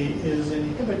going to be is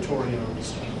inhibitory on the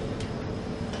stomach.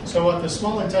 So what the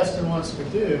small intestine wants to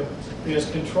do is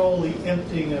control the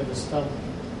emptying of the stomach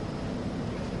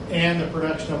and the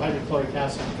production of hydrochloric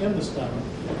acid in the stomach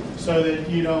so that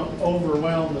you don't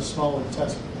overwhelm the small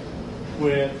intestine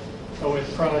with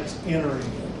products entering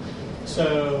it.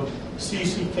 So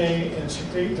CCK and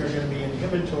secretin are going to be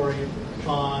inhibitory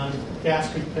on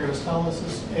gastric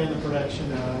peristalsis and the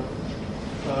production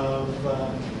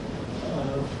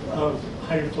of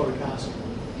hydrochloric acid.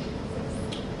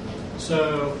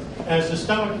 So as the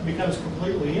stomach becomes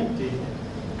completely empty,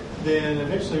 then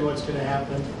eventually what's going to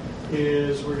happen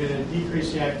is we're going to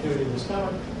decrease the activity of the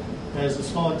stomach. As the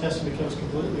small intestine becomes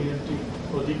completely empty,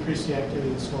 we'll decrease the activity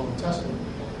of the small intestine.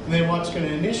 And then what's going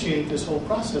to initiate this whole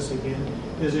process again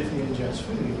is if you ingest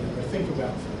food again or think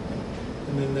about food.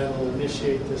 And then that'll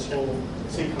initiate this whole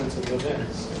sequence of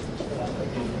events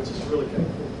again, which is really kind of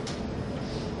cool.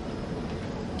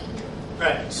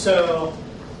 Right, so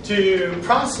to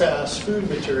process food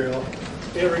material,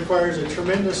 it requires a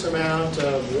tremendous amount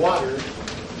of water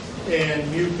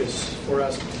and mucus for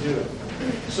us to do it.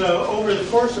 So over the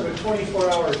course of a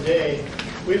 24-hour day,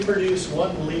 we produce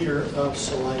 1 liter of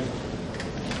saliva.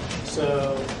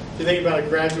 So if you think about a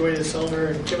graduated cylinder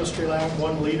in chemistry lab,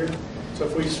 1 liter. So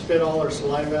if we spit all our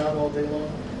saliva out all day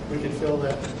long, we can fill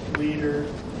that liter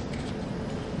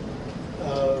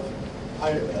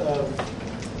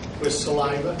with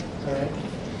saliva. All right.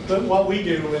 But what we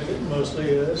do with it mostly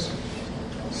is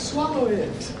swallow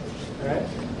it. All right.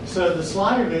 So the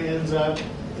saliva ends up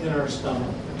in our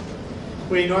stomach.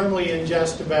 We normally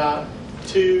ingest about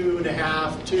 2 to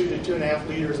 2.5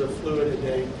 liters of fluid a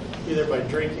day, either by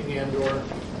drinking and or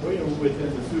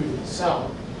within the food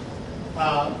itself.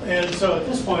 And so at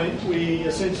this point, we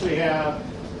essentially have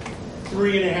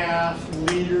 3.5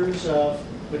 liters of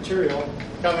material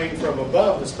coming from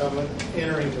above the stomach,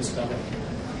 entering the stomach.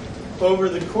 Over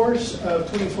the course of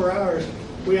 24 hours,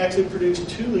 we actually produce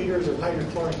 2 liters of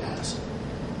hydrochloric acid.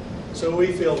 So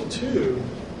we fill 2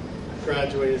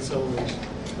 graduated cylinders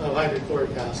of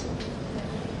hydrochloric acid.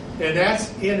 And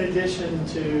that's in addition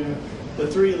to the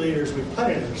 3 liters we put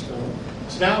in our stomach.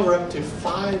 So now we're up to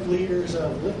 5 liters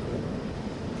of liquid,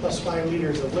 plus 5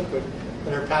 liters of liquid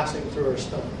that are passing through our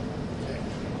stomach. Okay.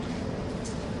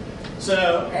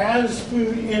 So as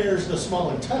food enters the small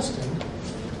intestine,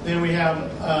 then we have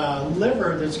a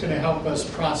liver that's going to help us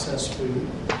process food.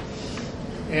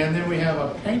 And then we have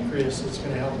a pancreas that's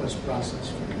going to help us process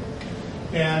food.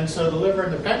 And so the liver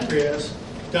and the pancreas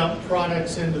dump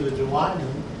products into the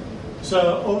duodenum.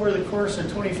 So over the course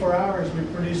of 24 hours, we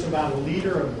produce about 1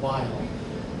 liter of bile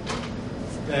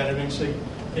that eventually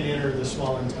can enter the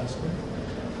small intestine.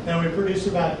 And we produce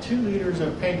about 2 liters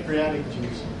of pancreatic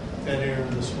juice that enter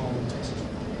the small intestine.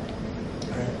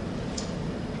 All right.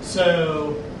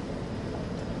 So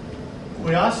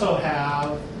we also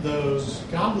have those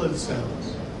goblet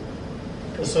cells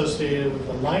associated with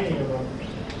the lining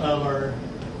of our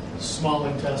small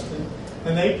intestine,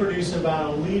 and they produce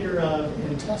about 1 liter of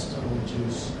intestinal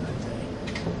juice a day.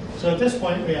 So at this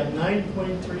point, we have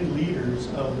 9.3 liters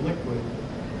of liquid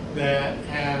that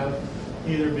have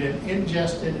either been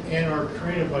ingested and are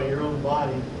created by your own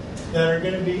body that are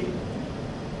going to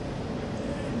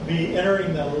be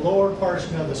entering the lower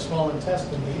portion of the small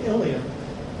intestine, the ileum,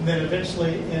 and then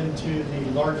eventually into the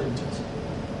large intestine.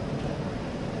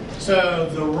 So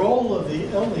the role of the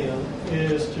ileum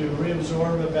is to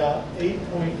reabsorb about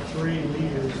 8.3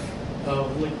 liters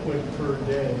of liquid per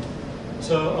day.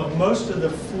 So of most of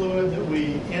the fluid that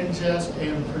we ingest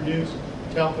and produce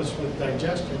to help us with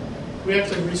digestion, we have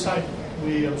to recycle.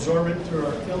 We absorb it through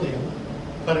our ileum,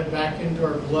 put it back into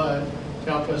our blood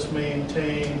to help us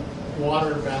maintain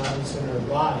water balance in our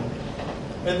body.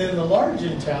 And then the large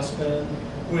intestine,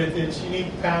 with its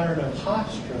unique pattern of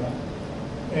hostra,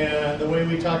 and the way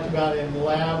we talked about in the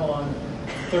lab on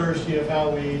Thursday of how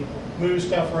we move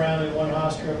stuff around in one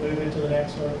hostra, move it to the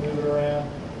next one, move it around,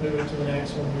 move it to the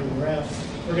next one, move it around.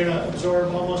 We're going to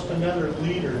absorb almost another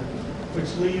liter,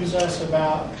 which leaves us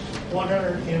about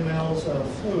 100 mLs of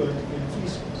fluid in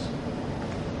feces.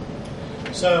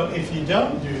 So if you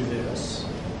don't do this,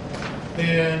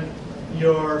 then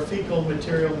your fecal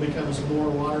material becomes more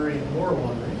watery and more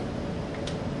watery.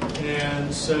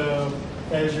 And so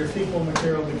as your fecal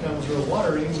material becomes real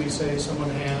watery, we say someone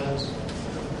has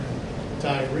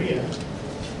diarrhea.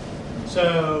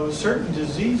 So certain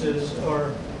diseases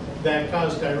that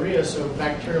cause diarrhea, so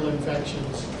bacterial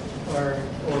infections or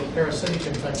parasitic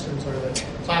infections are the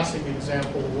classic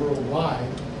example worldwide,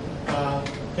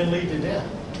 can lead to death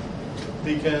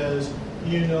because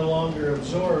you no longer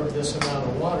absorb this amount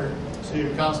of water, so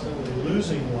you're constantly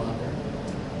losing water.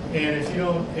 And if you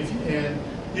don't, and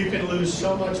you can lose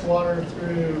so much water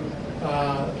through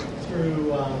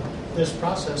this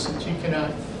process that you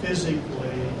cannot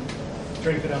physically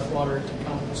drink enough water to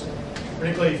compensate,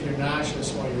 particularly if you're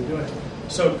nauseous while you're doing it.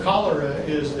 So cholera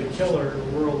is the killer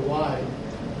worldwide.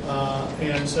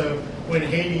 And so when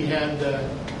Haiti had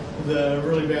the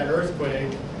really bad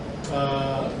earthquake,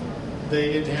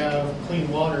 they didn't have clean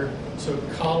water, so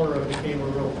cholera became a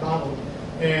real problem.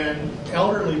 And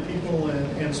elderly people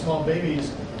and small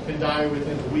babies can die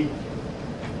within a week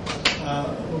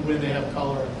when they have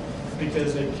cholera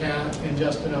because they can't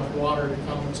ingest enough water to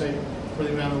compensate for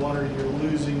the amount of water you're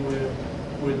losing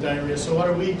with diarrhea. So what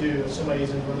do we do if somebody's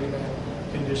in really bad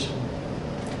condition?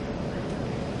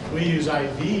 We use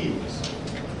IVs.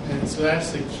 And so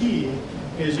that's the key,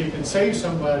 is you can save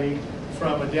somebody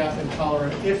from a death in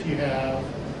cholera if you have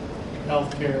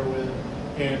health care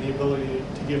and the ability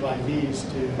to give IVs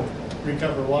to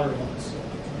recover water loss.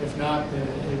 If not, then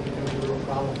it becomes a real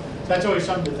problem. So that's always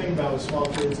something to think about with small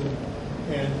kids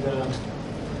and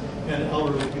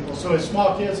elderly people. So if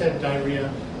small kids have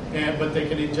diarrhea, but they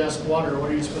can ingest water,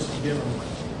 what are you supposed to give them?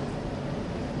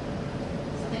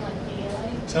 Something like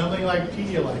Pedialyte? Something like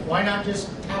Pedialyte. Why not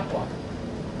just tap water?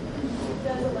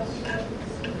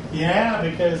 Yeah,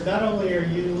 because not only are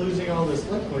you losing all this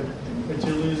liquid, but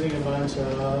you're losing a bunch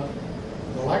of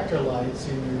electrolytes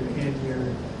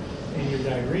in your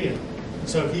diarrhea.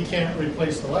 So if you can't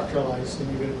replace the electrolytes, then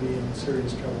you're going to be in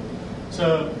serious trouble.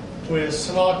 So with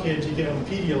small kids, you give them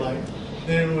Pedialyte.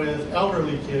 Then with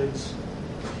elderly kids,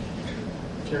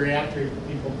 geriatric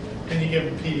people, then you give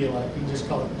them Pedialyte. You just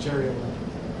call it Gerialyte.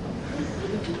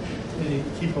 And you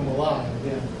keep them alive,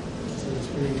 yeah. So it's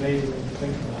pretty amazing when you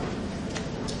think about it.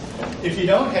 If you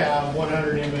don't have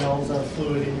 100 mLs of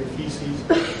fluid in your feces,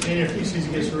 and your feces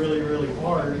gets really, really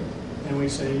hard, and we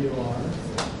say you are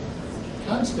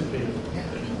constipated.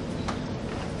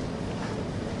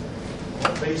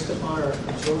 Based upon our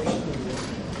absorption of water.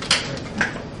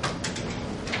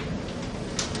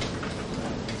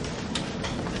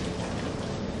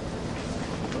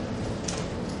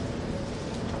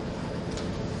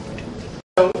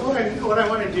 So what I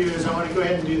want to do is I want to go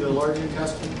ahead and do the large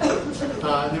intestine,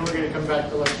 and then we're going to come back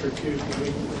to lecture 2 because we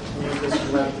need this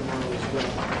in lab tomorrow as well.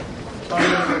 So I'm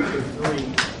going to lecture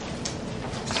 3.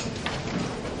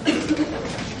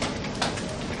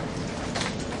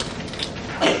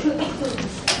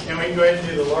 And we can go ahead and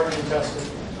do the large intestine.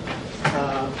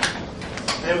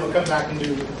 Then we'll come back and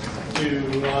do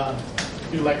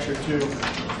lecture 2.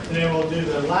 And then we'll do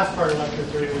the last part of lecture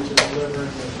 3, which is the liver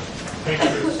and the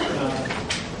pancreas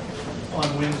on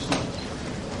Wednesday.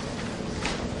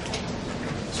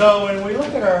 So when we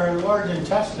look at our large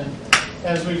intestine,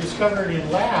 as we discovered in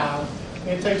lab,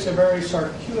 it takes a very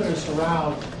circuitous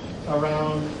route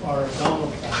around our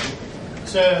abdominal cavity.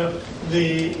 So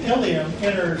the ileum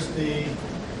enters the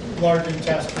large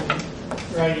intestine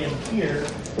right in here.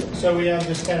 So we have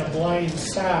this kind of blind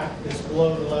sac that's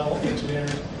below the level which it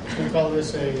enters. We call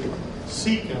this a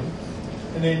cecum.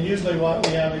 And then usually what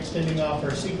we have extending off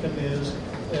our cecum is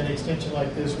an extension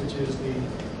like this, which is the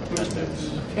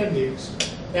appendix.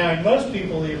 Now in most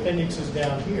people the appendix is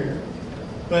down here,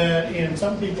 but in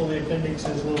some people the appendix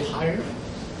is a little higher.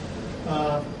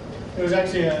 It was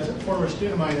actually a former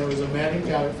student of mine that was a medic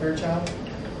out at Fairchild,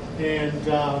 and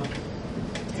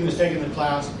he was taking the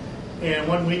class, And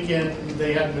one weekend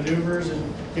they had maneuvers,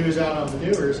 and he was out on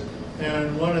maneuvers.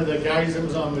 And one of the guys that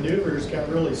was on maneuvers got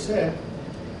really sick,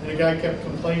 and the guy kept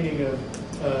complaining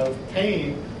of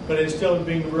pain, but instead of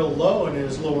being real low in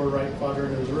his lower right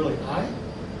quadrant, it was really high.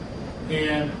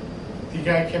 And the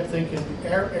guy kept thinking,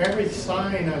 every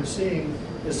sign I'm seeing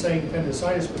is saying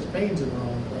appendicitis, but the pain's in the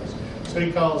wrong place. So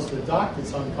he calls the doc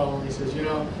that's on call, and he says,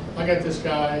 I got this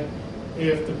guy.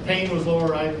 If the pain was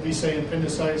lower, I'd be saying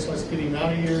appendicitis, let's get him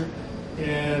out of here.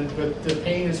 But the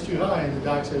pain is too high, and the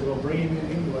doc says, well, bring him in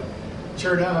anyway.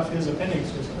 Sure enough, his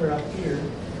appendix was clear up here,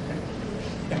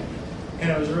 and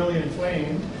it was really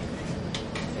inflamed.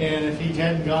 And if he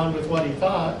hadn't gone with what he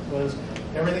thought was,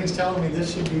 everything's telling me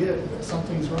this should be it, but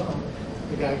something's wrong,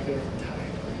 the guy could have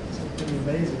died. It's pretty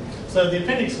amazing. So the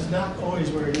appendix is not always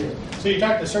where it is. So you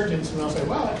talk to surgeons, and they'll say,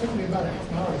 well, it took me about a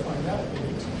half an hour to find that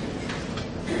appendix,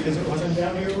 because it wasn't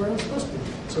down here where it was supposed to be.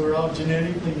 So we're all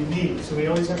genetically unique. So we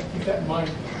always have to keep that in mind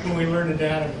when we learn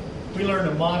anatomy. We learn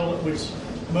a model at which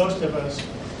most of us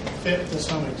fit to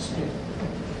some extent.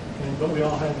 But we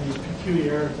all have these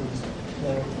peculiarities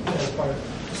that are part of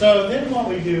it. So then what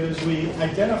we do is we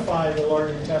identify the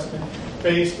large intestine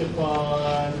based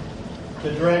upon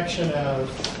the direction of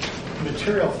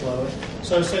material flow.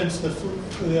 So since the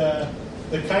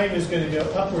chyme is going to go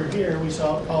upward here, we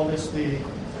call this the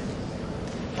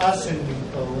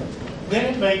ascending colon.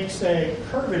 Then it makes a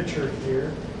curvature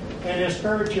here, and this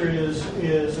curvature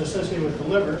is associated with the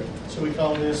liver, so we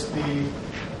call this the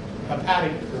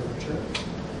hepatic curvature.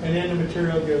 And then the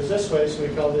material goes this way, so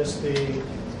we call this the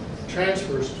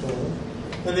transverse colon.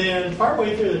 And then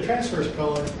partway through the transverse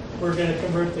colon, we're going to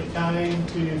convert the chyme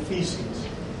to feces.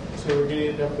 So we're going to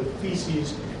end up with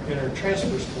feces in our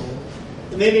transverse colon.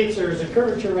 And then there's a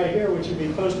curvature right here, which would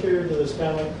be posterior to the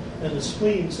stomach, and the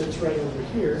spleen sits right over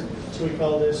here. So we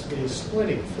call this the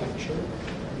splenic flexure.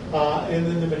 And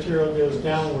then the material goes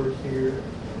downward here.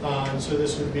 So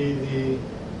this would be the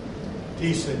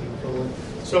descending colon.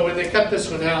 So when they cut this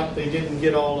one out, they didn't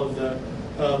get all of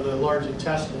the large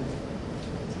intestine.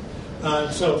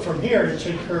 So from here, it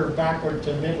should curve backward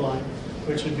to midline,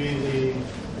 which would be the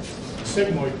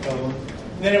sigmoid colon.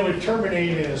 And then it would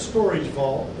terminate in a storage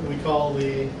vault that we call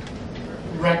the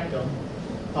rectum.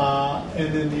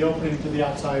 And then the opening to the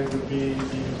outside would be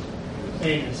the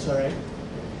anus, all right?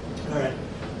 All right.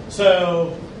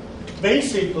 So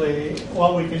basically,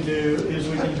 what we can do is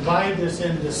we can divide this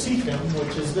into cecum,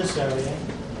 which is this area,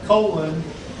 colon,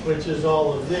 which is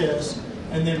all of this,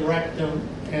 and then rectum,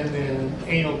 and then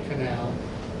anal canal.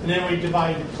 And then we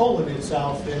divide the colon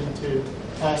itself into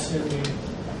ascending,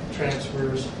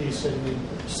 transverse, descending,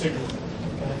 sigmoid.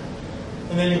 Okay?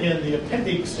 And then again, the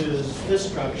appendix is this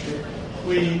structure.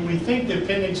 We think the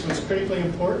appendix was critically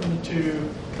important to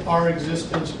our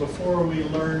existence before we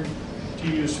learned to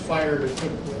use fire to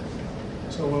cook with.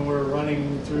 So when we're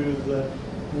running through the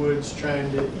woods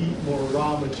trying to eat more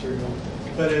raw material.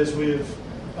 But as we've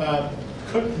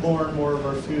cooked more and more of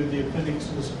our food, the appendix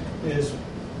is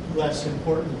less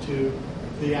important to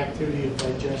the activity of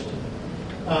digestion.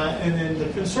 And then the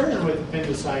concern with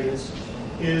appendicitis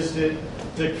is that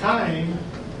the chyme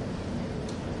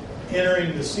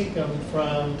entering the cecum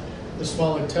from the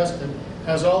small intestine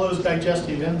has all those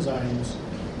digestive enzymes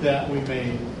that we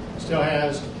made. Still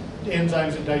has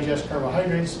enzymes that digest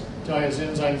carbohydrates, still has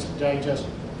enzymes that digest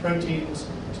proteins,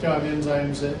 still have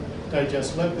enzymes that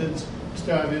digest lipids,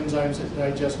 still have enzymes that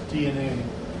digest DNA.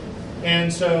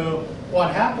 And so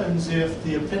what happens if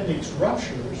the appendix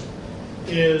ruptures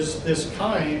is this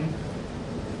chyme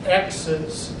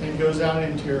exits and goes out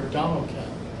into your abdominal cavity.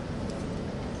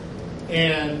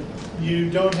 And you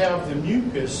don't have the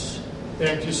mucus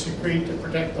that you secrete to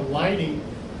protect the lining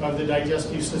of the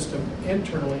digestive system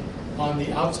internally on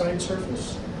the outside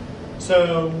surface.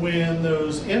 So when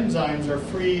those enzymes are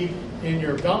free in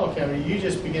your abdominal cavity, you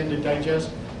just begin to digest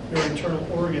your internal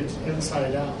organs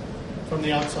inside out, from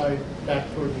the outside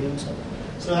back toward the inside.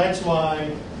 So that's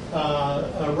why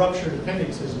a ruptured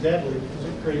appendix is deadly, because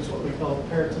it creates what we call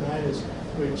peritonitis,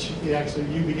 which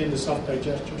you begin to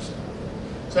self-digest yourself.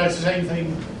 So that's the same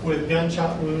thing with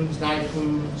gunshot wounds, knife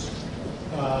wounds,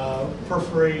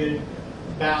 perforated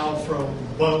bowel from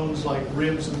bones like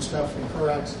ribs and stuff from car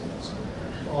accidents.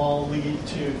 All lead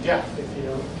to death if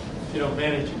you don't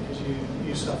manage it, because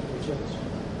you suffer the chills.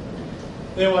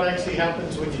 Then what actually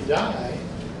happens when you die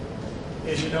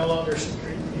is you no longer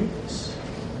secrete mucus,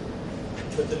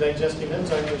 but the digestive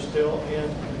enzymes are still in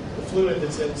the fluid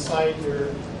that's inside your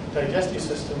digestive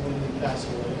system when you pass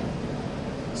away.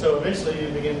 So eventually you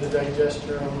begin to digest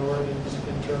your own organs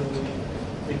internally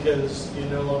because you're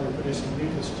no longer producing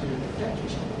mucus to protect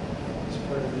yourself. It's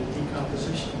part of the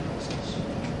decomposition process.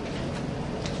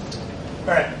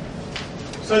 right.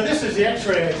 So this is the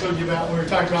X-ray I told you about when we were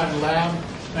talking about in the lab.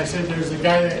 I said there's a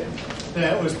guy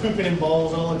that was pooping in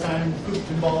balls all the time, pooped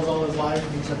in balls all his life,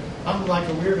 and he said, I'm like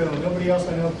a weirdo. Nobody else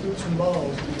I know poops in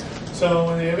balls. So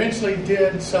when they eventually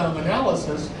did some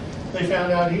analysis, they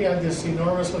found out he had this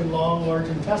enormously long, large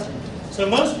intestine. So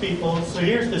most people, so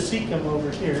here's the cecum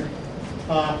over here.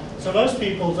 So most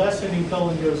people's ascending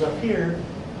colon goes up here,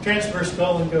 transverse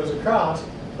colon goes across,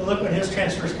 but look what his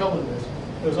transverse colon is.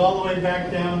 It goes all the way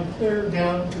back down, clear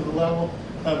down to the level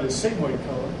of his sigmoid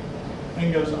colon,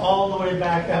 and goes all the way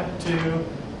back up to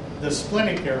the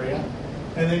splenic area,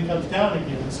 and then comes down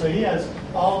again. So he has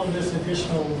all of this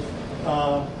additional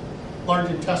large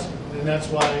intestine, and that's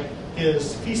why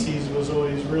his feces was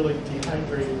always really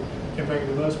dehydrated compared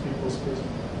to most people's, because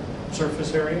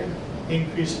surface area,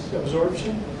 increased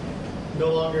absorption,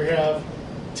 no longer have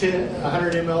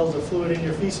 100 mLs of fluid in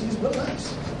your feces, but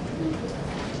less.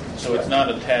 So it's not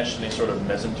attached to any sort of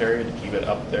mesentery to keep it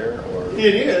up there, or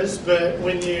it is, but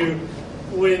when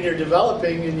you're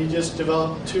developing and you just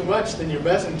develop too much, then your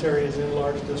mesentery is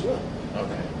enlarged as well.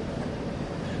 Okay.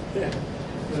 Yeah,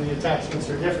 when the attachments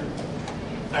are different.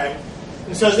 All right.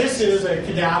 And so this is a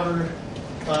cadaver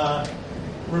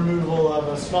removal of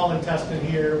a small intestine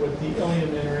here with the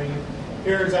ileum entering.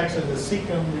 Here is actually the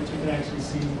cecum, which you can actually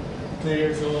see.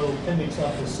 There's a little appendix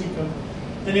off the cecum.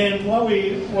 And then what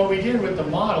we did with the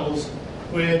models,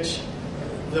 which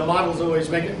the models always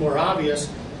make it more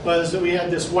obvious, was that we had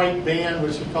this white band,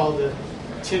 which we call the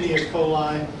tinea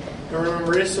coli. And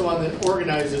remember, it's the one that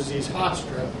organizes these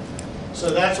hostra.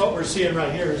 So that's what we're seeing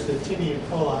right here is the tinea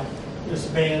coli, this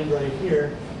band right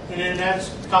here. And then that's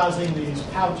causing these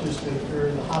pouches to occur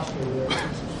in the hostra there.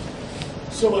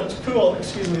 So what's cool,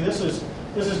 excuse me, this is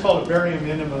called a barium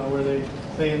enema, where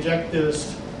they inject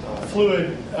this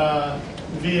fluid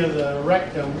via the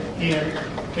rectum in,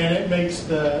 and it makes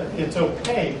it's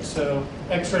opaque, so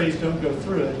X-rays don't go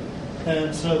through it.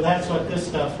 And so that's what this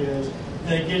stuff is.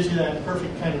 And it gives you that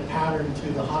perfect kind of pattern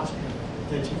to the hostra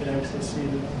that you can actually see,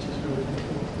 which is really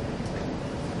cool.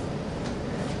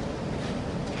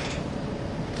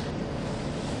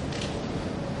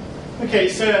 Okay,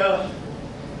 so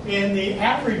in the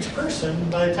average person,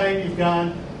 by the time you've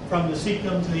gone from the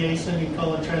cecum to the ascending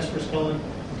colon, transverse colon,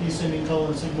 descending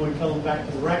colon, sigmoid colon, back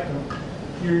to the rectum,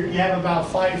 you have about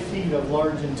 5 feet of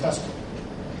large intestine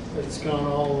that's gone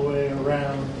all the way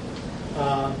around.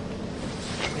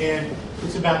 And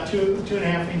it's about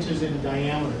 2.5 inches in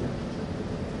diameter.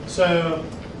 So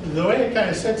the way it kind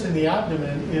of sits in the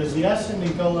abdomen is the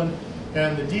ascending colon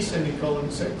and the descending colon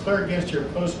sit clear against your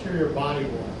posterior body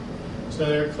wall. So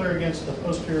they're clear against the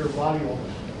posterior body wall.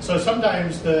 So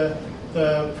sometimes the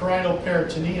parietal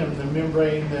peritoneum, the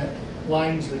membrane that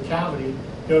lines the cavity,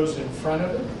 goes in front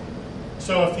of it.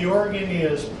 So if the organ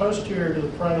is posterior to the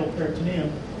parietal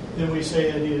peritoneum, then we say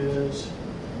it is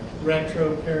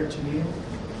retroperitoneal.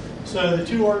 So the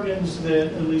two organs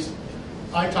that at least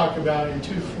I talk about in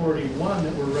 241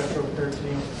 that were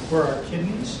retroperitoneal were our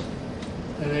kidneys,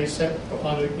 and they sit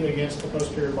against the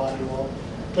posterior body wall.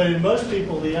 But in most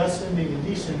people, the ascending and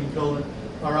descending colon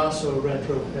are also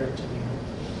retroperitoneal.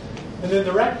 And then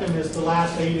the rectum is the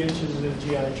last 8 inches of the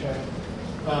GI tract,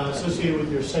 associated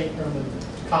with your sacrum and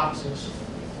coccyx.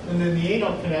 And then the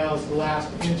anal canal is the last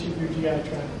inch of your GI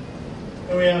tract.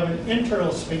 And we have an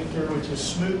internal sphincter, which is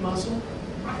smooth muscle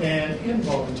and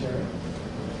involuntary.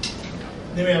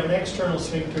 Then we have an external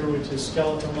sphincter, which is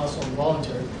skeletal muscle and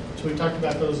voluntary. So we talked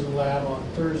about those in the lab on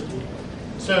Thursday.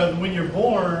 So when you're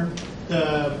born,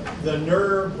 the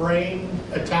nerve-brain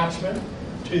attachment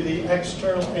to the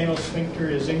external anal sphincter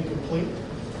is incomplete.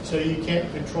 So you can't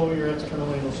control your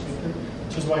external anal sphincter,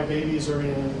 which is why babies are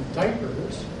in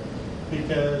diapers,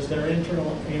 because their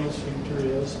internal anal sphincter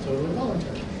is totally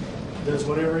voluntary. It does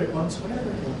whatever it wants, whenever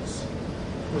it wants,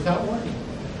 without warning.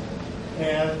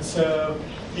 And so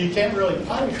you can't really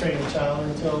potty train a child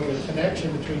until the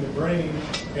connection between the brain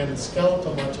and the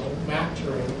skeletal muscle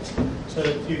maturates, so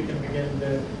that you can begin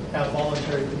to have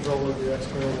voluntary control of your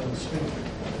external anal sphincter.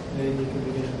 And then you can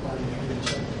begin to potty train a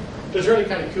child. So it's really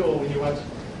kind of cool when you watch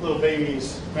little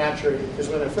babies maturate, because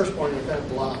when they're first born, they're kind of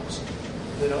blobs.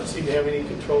 They don't seem to have any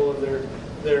control of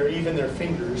even their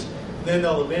fingers. Then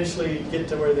they'll eventually get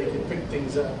to where they can pick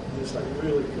things up. And it's like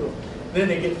really cool. Then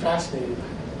they get fascinated by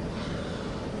it.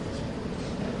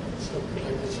 So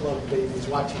I just love babies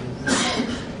watching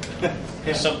them.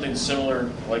 Is something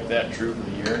similar like that true for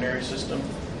the urinary system?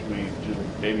 Do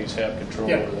babies have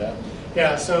control over that?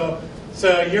 Yeah, so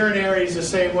urinary is the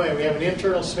same way. We have an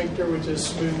internal sphincter, which is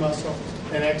smooth muscle,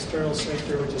 and external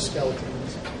sphincter, which is skeletal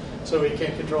muscle. So we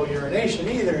can't control urination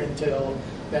either until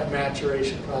that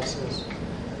maturation process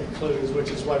closed, which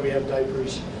is why we have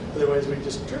diapers. Otherwise, we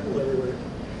just dribble everywhere.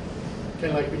 Kind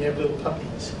of like when you have little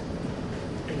puppies.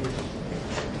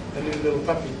 A new little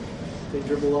puppy. They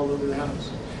dribble all over the house.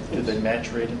 Did they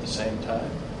maturate at the same time?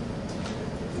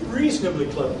 Reasonably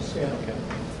close, yeah. Okay.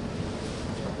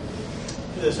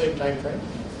 The same time frame.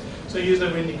 So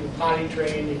usually when you can potty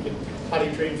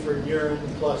train for urine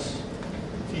plus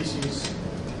feces.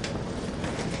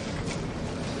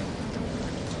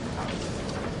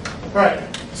 Right.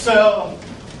 So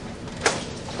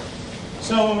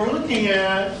when we're looking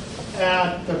at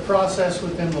the process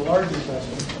within the large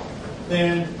intestine,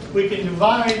 then we can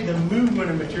divide the movement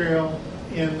of material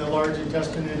in the large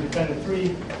intestine into kind of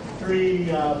three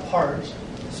parts.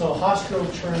 So haustral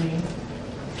churning,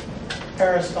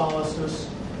 peristalsis,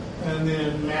 and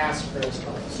then mass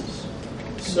peristalsis.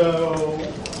 So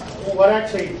what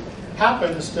actually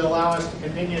happens to allow us to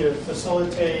continue to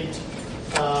facilitate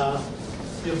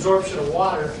the absorption of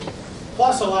water,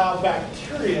 plus allow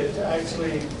bacteria to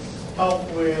actually help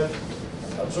with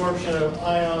absorption of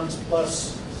ions,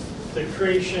 plus the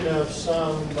creation of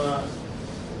some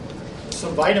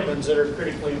vitamins that are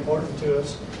critically important to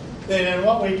us. Then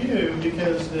what we do,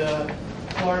 because the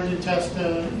large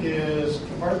intestine is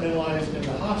compartmentalized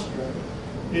into haustra,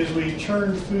 is we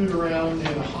churn food around in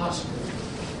a haustra.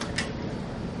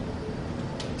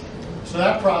 So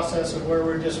that process of where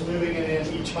we're just moving it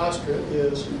in each haustra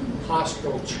is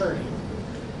haustral churning.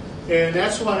 And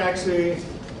that's what actually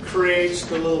creates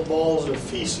the little balls of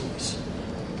feces.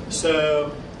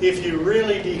 So if you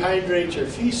really dehydrate your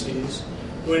feces,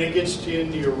 when it gets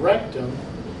into your rectum,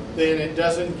 then it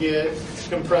doesn't get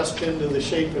compressed into the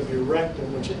shape of your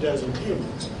rectum, which it does in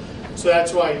humans. So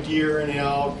that's why deer and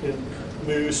elk and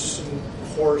moose and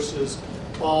horses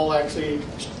all actually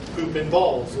poop in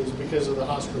balls, is because of the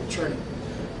haustral churning.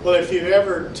 Well, if you've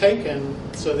ever taken,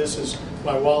 so this is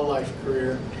my wildlife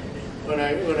career, when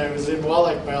I was in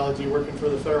wildlife biology working for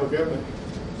the federal government,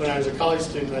 when I was a college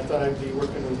student, I thought I'd be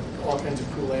working with all kinds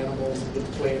of cool animals and get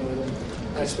to playing with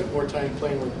them. I spent more time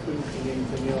playing with poop than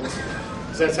anything else.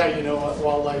 Because that's how you know what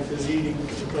wildlife is eating,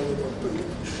 because you play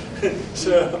with their poop.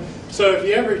 So if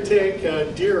you ever take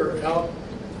deer or elk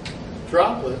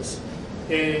droplets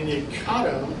and you cut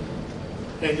them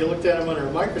and you looked at them under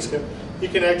a microscope, you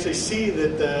can actually see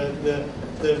that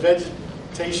the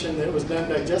vegetation that was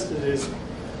non-digested is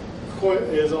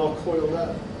all coiled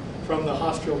up from the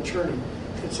haustral churning.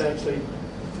 It's actually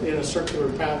in a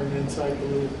circular pattern inside the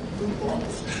little poop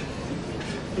balls.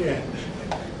 Yeah.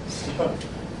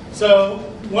 So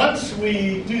once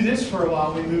we do this for a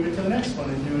while, we move it to the next one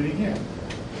and do it again.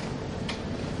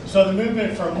 So the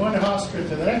movement from one haustra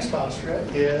to the next haustra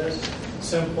is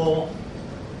simple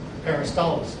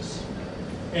peristalsis.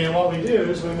 And what we do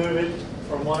is we move it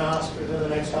from one haustra to the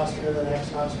next haustra, to the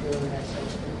next haustra, to the next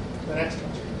haustra, to the next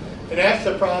haustra. And that's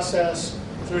the process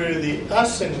through the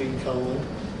ascending colon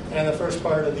and the first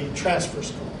part of the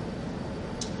transverse colon.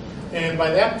 And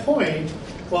by that point,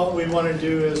 what we want to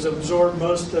do is absorb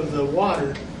most of the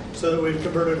water so that we've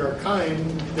converted our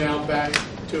chyme now back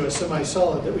to a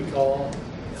semi-solid that we call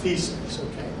feces.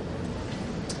 Okay.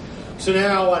 So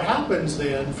now what happens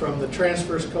then from the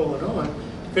transverse colon on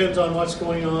depends on what's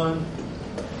going on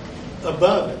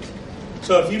above it.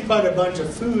 So if you put a bunch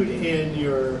of food in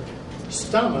your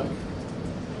stomach,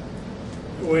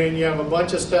 when you have a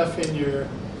bunch of stuff in your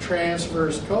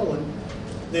transverse colon,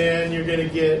 then you're going to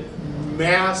get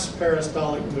mass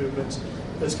peristaltic movements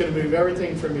that's going to move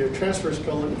everything from your transverse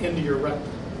colon into your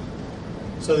rectum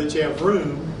so that you have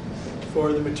room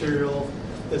for the material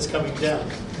that's coming down.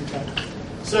 Okay.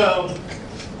 So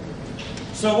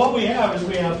what we have is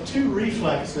we have two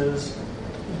reflexes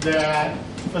that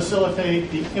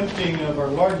facilitate the emptying of our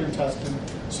large intestine,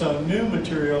 so new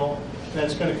material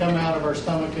that's going to come out of our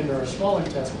stomach into our small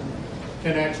intestine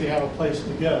can actually have a place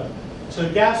to go. So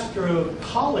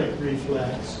gastrocolic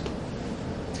reflex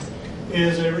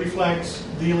is a reflex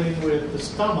dealing with the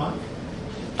stomach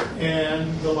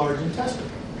and the large intestine.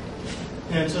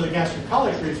 And so the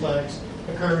gastrocolic reflex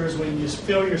occurs when you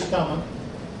fill your stomach,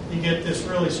 you get this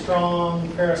really strong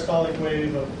peristaltic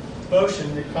wave of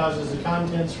motion that causes the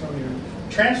contents from your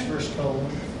transverse colon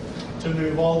to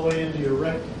move all the way into your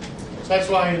rectum. So that's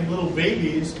why in little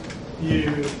babies,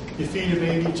 you feed a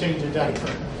baby, change a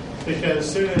diaper. Because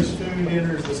as soon as food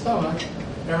enters the stomach,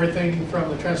 everything from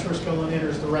the transverse colon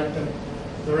enters the rectum.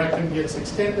 The rectum gets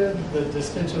extended. The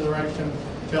distension of the rectum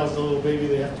tells the little baby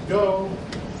they have to go.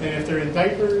 And if they're in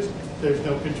diapers, there's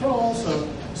no control. So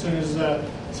as soon as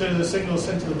the signal is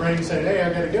sent to the brain saying, hey,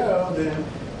 I got to go, then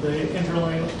the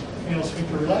anal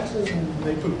sphincter relaxes and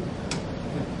they poop.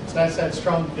 So that's that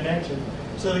strong connection.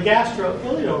 So the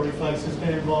gastroileal reflex is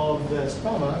going to involve the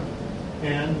stomach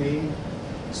and the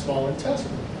small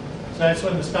intestine. So that's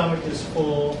when the stomach is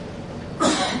full.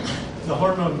 The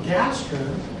hormone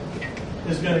gastrin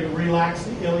is going to relax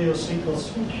the ileocecal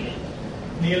sphincter.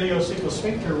 And the ileocecal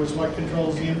sphincter was what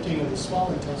controls the emptying of the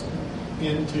small intestine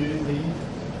into the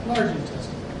large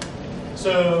intestine.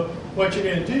 So what you're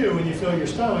going to do when you fill your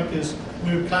stomach is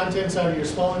move contents out of your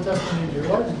small intestine into your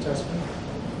large intestine,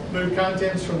 move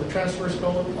contents from the transverse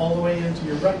colon all the way into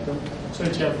your rectum so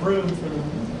that you have room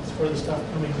for the stuff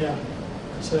coming down.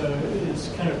 So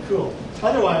it's kind of cool.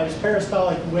 Otherwise,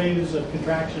 peristaltic waves of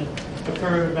contraction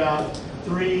occur at about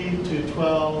 3 to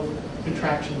 12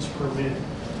 contractions per minute.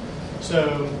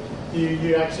 So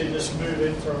you actually just move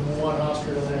it from one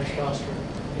nostril to the next nostril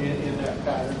in that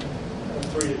pattern of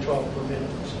 3 to 12 per minute.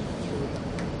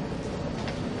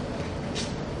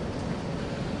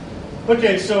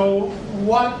 Okay, so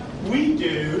what we do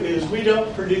is we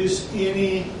don't produce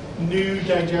any new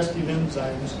digestive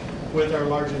enzymes with our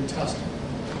large intestine.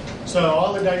 So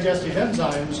all the digestive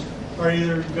enzymes are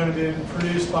either going to be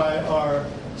produced by our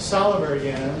salivary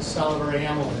glands, salivary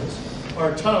amylase,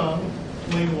 our tongue,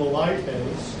 lingual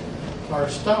lipase, our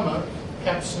stomach,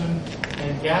 pepsin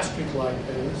and gastric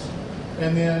lipase,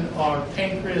 and then our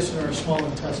pancreas and our small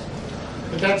intestine.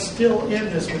 But that's still in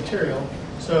this material.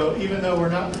 So even though we're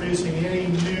not producing any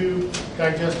new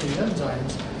digestive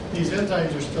enzymes, these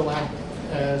enzymes are still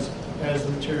active as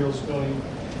the material's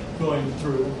going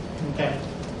through. Okay.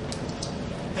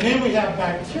 And then we have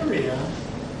bacteria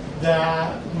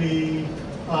that we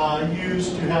use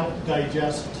to help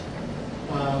digest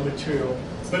material.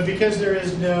 But because there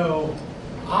is no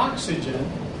oxygen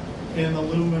in the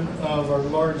lumen of our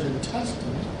large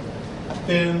intestine,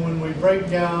 then when we break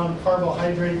down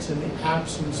carbohydrates in the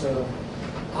absence of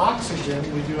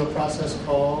oxygen, we do a process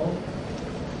called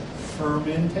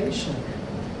fermentation.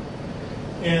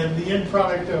 And the end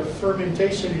product of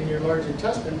fermentation in your large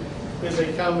intestine is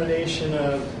a combination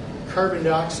of carbon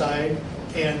dioxide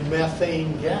and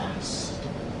methane gas,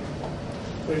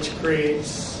 which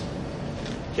creates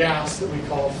gas that we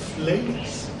call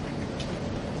flatus.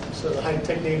 So the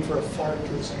high-tech name for a fart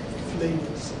is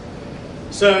flatus.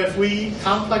 So if we eat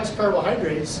complex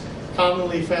carbohydrates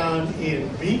commonly found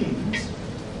in beans,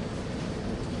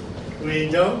 we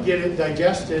don't get it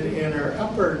digested in our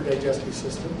upper digestive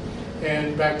system,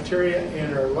 and bacteria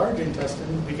in our large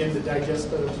intestine begin to digest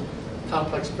those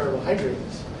complex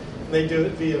carbohydrates. They do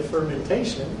it via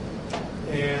fermentation,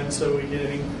 and so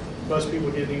most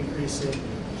people get an increase in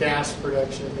gas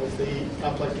production if they eat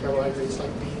complex carbohydrates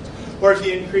like beans, or if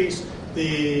you increase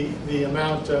the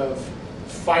amount of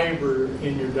fiber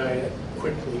in your diet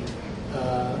quickly,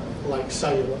 like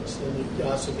cellulose, then you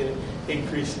also get an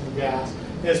increase in gas.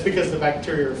 And it's because the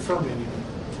bacteria are fermenting.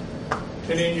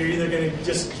 And then you're either going to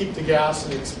just keep the gas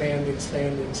and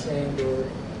expand, or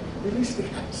release the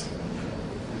gas.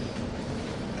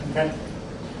 Okay.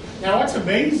 Now, what's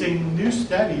amazing, new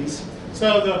studies.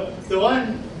 So the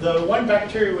one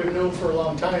bacteria we've known for a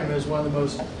long time is one of the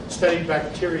most studied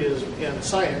bacteria in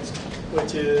science,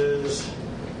 which is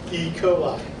E.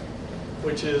 coli,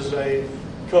 which is a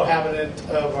cohabitant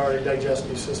of our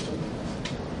digestive system.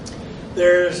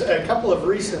 There's a couple of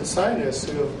recent scientists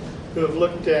who have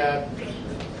looked at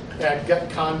gut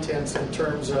contents in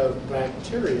terms of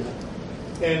bacteria,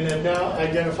 and have now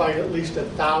identified at least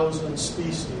 1,000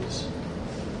 species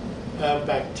of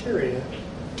bacteria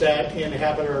that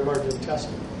inhabit our large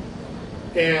intestine.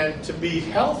 And to be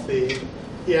healthy,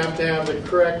 you have to have the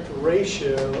correct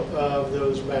ratio of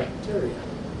those bacteria.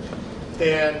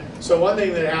 And so one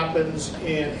thing that happens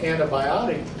in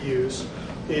antibiotic use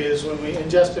is when we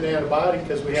ingest an antibiotic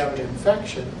because we have an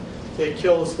infection, it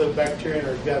kills the bacteria in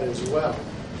our gut as well.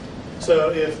 So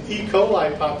if E.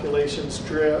 coli populations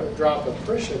drop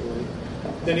appreciably,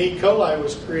 then E. coli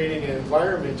was creating an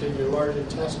environment in your large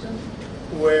intestine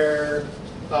where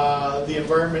the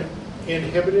environment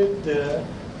inhibited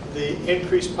the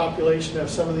increased population of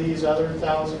some of these other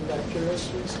 1,000 bacterial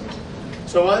species.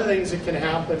 So one of the things that can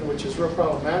happen, which is real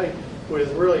problematic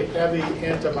with really heavy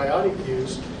antibiotic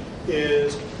use,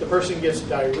 is the person gets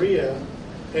diarrhea,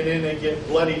 and then they get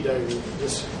bloody diarrhea.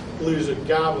 Just lose a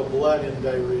gob of blood in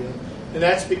diarrhea. And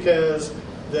that's because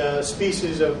the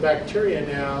species of bacteria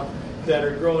now that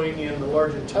are growing in the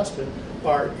large intestine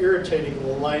are irritating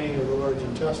the lining of the large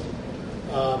intestine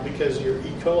because your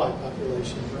E. coli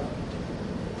population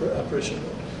dropped appreciably.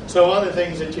 So one of the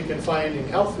things that you can find in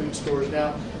health food stores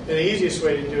now, and the easiest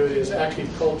way to do it is active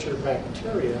culture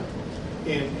bacteria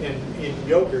in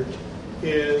yogurt,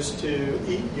 is to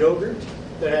eat yogurt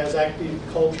that has active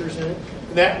cultures in it.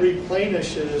 And that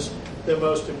replenishes the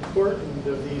most important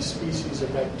of these species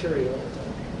of bacteria.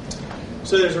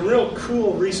 So there's a real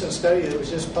cool recent study that was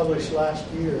just published last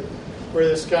year where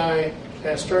this guy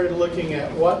has started looking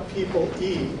at what people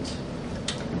eat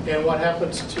and what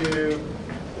happens to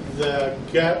the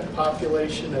gut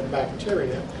population of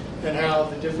bacteria and how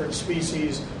the different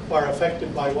species are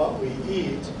affected by what we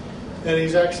eat. And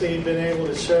he's actually been able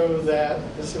to show that,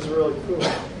 this is really cool,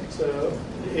 so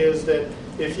is that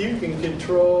if you can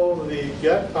control the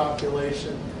gut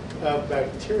population of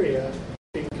bacteria,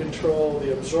 you can control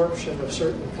the absorption of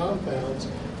certain compounds,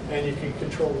 and you can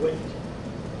control weight.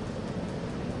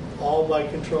 All by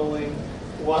controlling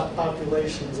what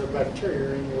populations of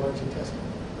bacteria are in your large intestine.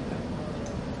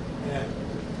 Yeah.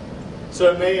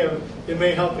 So it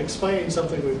may help explain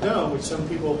something we've known, which some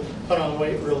people put on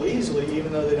weight real easily,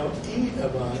 even though they don't eat a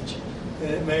bunch. And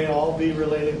it may all be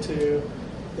related to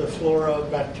the flora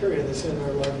of bacteria that's in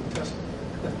their large intestine.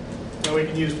 And we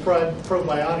can use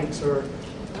probiotics or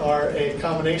a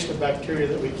combination of bacteria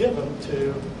that we give them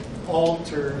to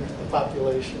alter the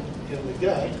population in the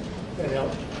gut and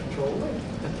help control weight.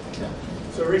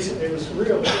 So recently, it was a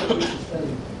real recent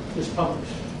study just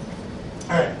published.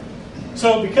 All right.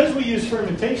 So because we use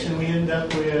fermentation, we end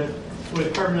up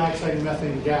with carbon dioxide and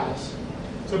methane gas.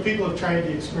 So people have tried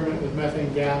to experiment with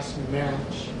methane gas and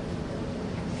mash.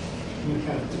 You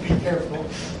have to be careful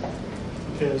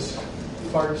because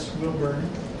farts will burn.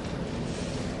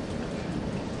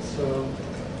 So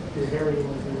your hair will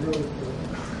be really cool.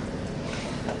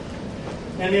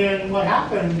 And then what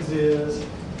happens is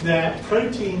that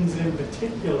proteins in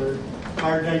particular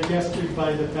are digested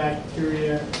by the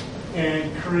bacteria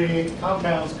and create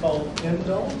compounds called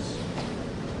indoles.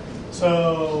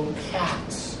 So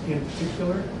cats in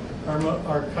particular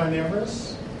are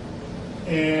carnivorous,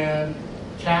 and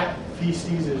cat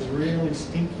feces is really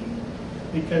stinky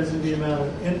because of the amount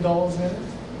of indoles in it.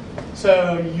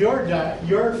 So your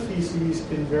feces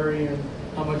can vary in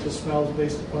how much it smells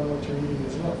based upon what you're eating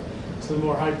as well. So the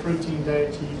more high protein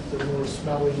diet you eat, the more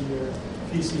smelly your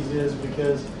feces is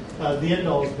because the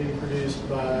indole is being produced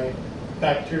by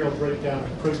bacterial breakdown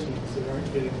of proteins that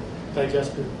aren't getting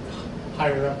digested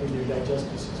higher up in your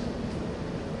digestive system.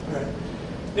 All right.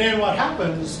 Then what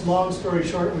happens, long story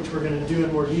short, which we're going to do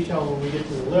in more detail when we get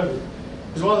to the liver,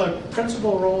 is one of the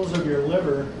principal roles of your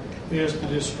liver is to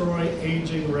destroy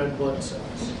aging red blood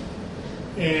cells.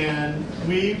 And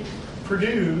we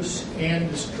produce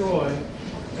and destroy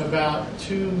about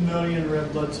 2 million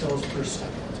red blood cells per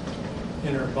second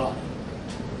in our body.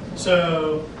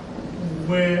 So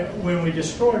when we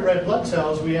destroy red blood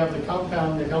cells, we have the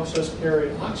compound that helps us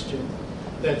carry oxygen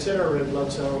that's in our red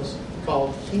blood cells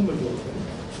called hemoglobin.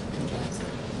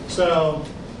 So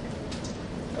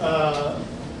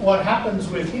what happens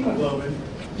with hemoglobin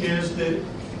is that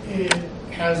it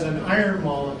has an iron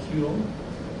molecule,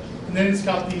 and then it's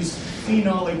got these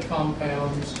phenolic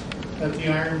compounds that the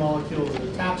iron molecule is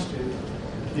attached to,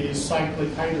 these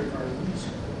cyclic hydrocarbons.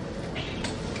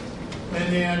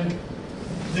 And then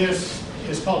this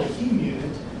is called a heme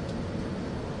unit.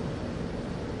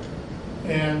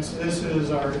 And so this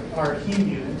is our heme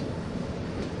unit.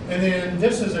 And then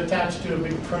this is attached to a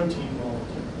big protein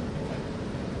molecule.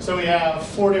 So we have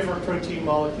 4 different protein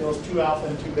molecules, 2 alpha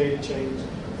and 2 beta chains,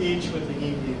 each with the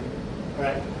heme unit.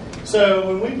 Right? So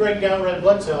when we break down red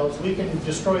blood cells, we can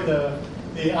destroy the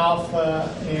alpha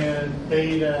and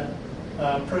beta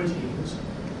proteins,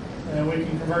 and we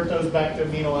can convert those back to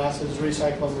amino acids,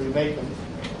 recycle them, remake them.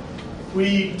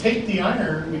 We take the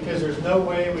iron because there's no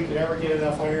way we could ever get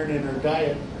enough iron in our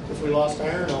diet if we lost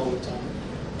iron all the time.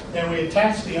 And we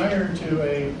attach the iron to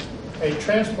a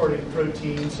transporting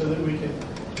protein so that we can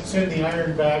send the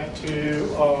iron back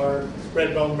to our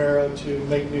red bone marrow to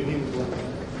make new hemoglobin.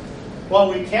 What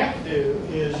we can't do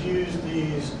is use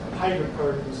these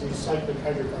hydrocarbons, these cyclic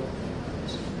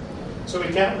hydrocarbons. So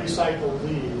we can't recycle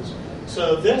these.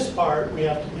 So this part we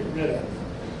have to get rid of.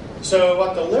 So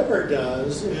what the liver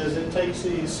does is it takes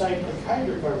these cyclic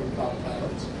hydrocarbon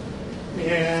compounds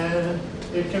and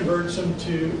it converts them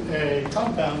to a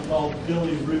compound called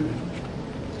bilirubin.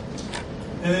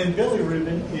 And then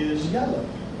bilirubin is yellow.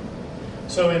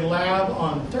 So in lab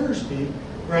on Thursday,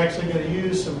 we're actually going to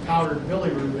use some powdered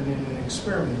bilirubin in an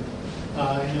experiment.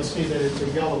 And you'll see that it's a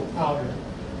yellow powder.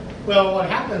 Well, what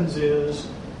happens is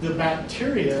the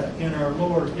bacteria in our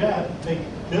lower gut take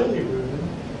bilirubin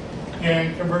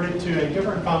and convert it to a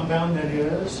different compound that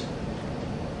is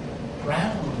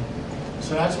brown.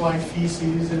 So that's why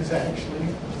feces is actually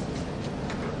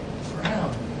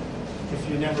brown, if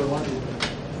you never wondered that.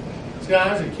 So when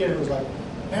I was a kid, it was like,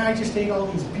 man, I just ate all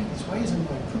these beets. Why isn't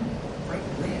my poop bright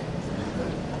red?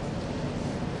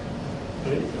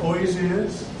 But it always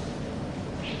is.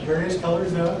 various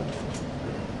colors of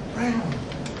brown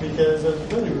because of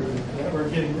the bilirubin that we're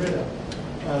getting rid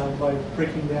of by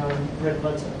breaking down red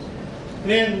blood cells. And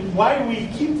then why do we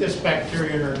keep this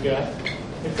bacteria in our gut?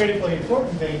 The critically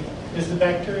important thing is the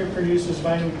bacteria produces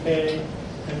vitamin K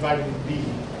and vitamin B.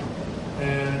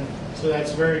 And so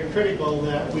that's very critical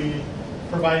that we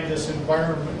provide this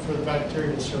environment for the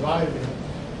bacteria to survive in.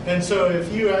 And so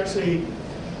if you actually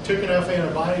took enough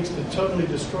antibiotics to totally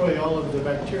destroy all of the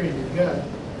bacteria in your gut,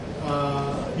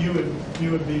 you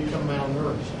would become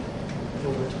malnourished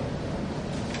over time.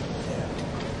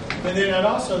 And then it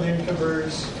also then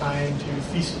converts chyme to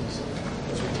feces,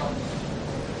 as we talked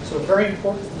about. So very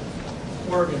important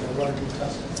organ, the large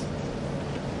intestine.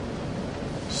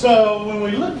 So when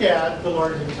we look at the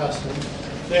large intestine,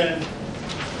 then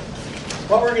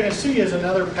what we're going to see is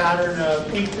another pattern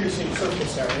of increasing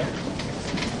surface area.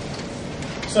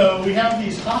 So we have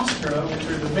these hostra, which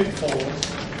are the big folds,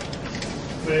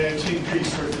 which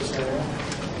increase surface area.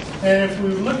 And if we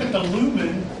look at the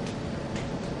lumen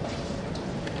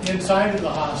inside of the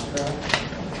hostra,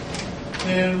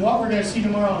 then what we're going to see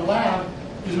tomorrow in lab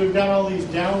is we've got all these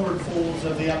downward folds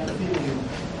of the epithelium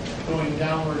going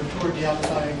downward toward the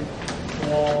outside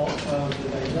wall of the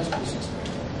digestive system.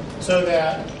 So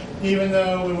that even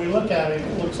though when we look at it,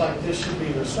 it looks like this should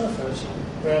be the surface,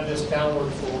 we have this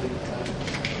downward folding pattern.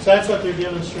 So that's what they're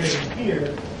demonstrating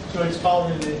here. So it's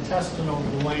called an intestinal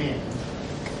gland,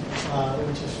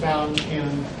 which is found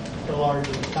in the large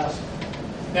intestine.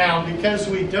 Now, because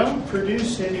we don't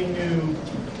produce any new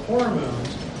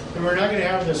hormones, and we're not going to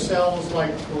have the cells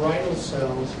like parietal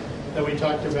cells that we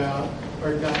talked about,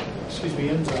 or not,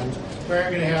 enzymes. We aren't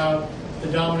going to have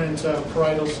the dominance of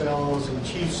parietal cells and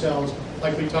chief cells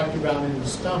like we talked about in the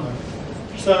stomach.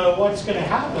 So what's going to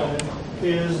happen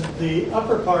is the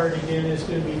upper part, again, is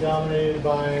going to be dominated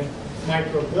by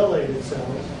microbillated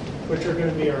cells, which are going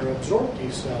to be our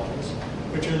absorptive cells,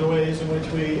 which are the ways in which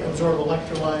we absorb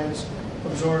electrolytes,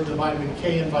 absorb the vitamin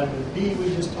K and vitamin B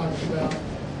we just talked about,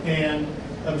 and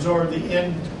absorb the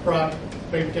end product,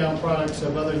 breakdown products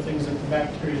of other things that the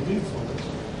bacteria do for us.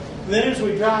 Then as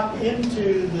we drop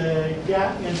into the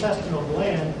intestinal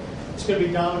gland, it's going to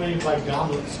be dominated by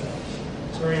goblet cells.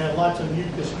 So we're going to have lots of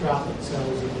mucus droplet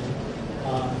cells in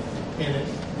it.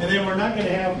 And then we're not going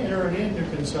to have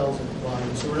enteroendocrine cells in the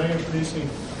body, so we're not going to be producing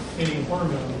any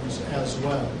hormones as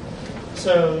well.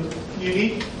 So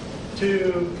unique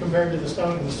to compared to the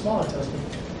stomach and the small intestine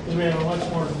is we have a much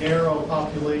more narrow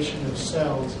population of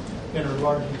cells in our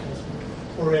large intestine,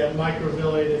 where we have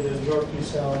microbillated absorptive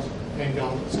cells and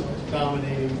goblet cells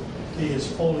dominating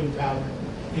this folding pattern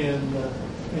in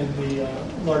the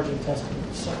large intestine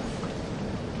itself.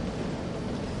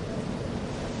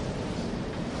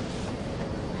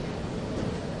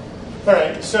 All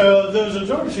right, so those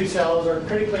absorptive cells are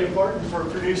critically important for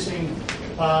producing,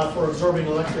 for absorbing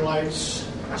electrolytes,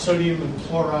 sodium and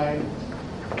chloride.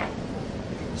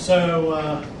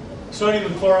 So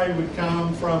sodium and chloride would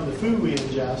come from the food we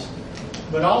ingest,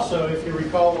 but also, if you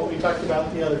recall what we talked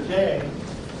about the other day,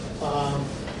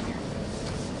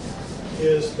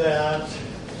 is that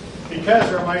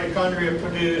because our mitochondria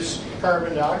produce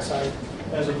carbon dioxide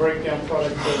as a breakdown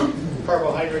product of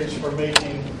carbohydrates for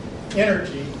making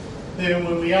energy, then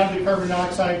when we add the carbon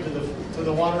dioxide to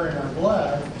the water in our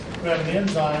blood, we have an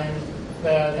enzyme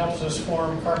that helps us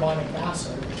form carbonic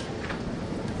acid.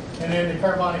 And then the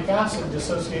carbonic acid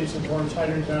dissociates and forms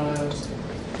hydrogen ions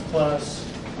plus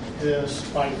this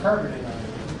bicarbonate ion.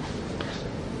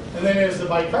 And then as the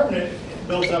bicarbonate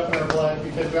builds up in our blood,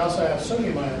 because we also have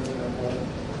sodium ions in our blood,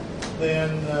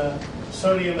 then the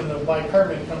sodium and the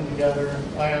bicarbonate come together,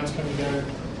 ions come together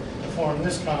to form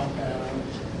this compound,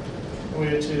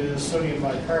 which is sodium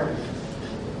bicarbonate.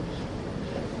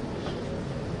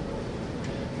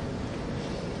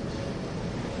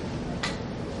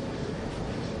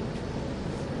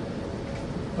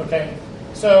 Okay,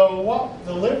 so what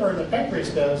the liver and the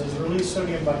pancreas does is release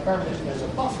sodium bicarbonate as a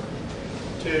buffer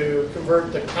to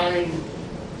convert the chyme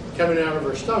coming out of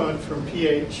our stomach from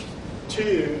pH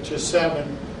 2 to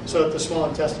 7 so that the small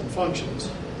intestine functions.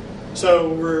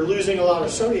 So we're losing a lot of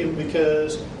sodium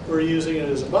because we're using it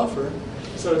as a buffer.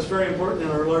 So it's very important in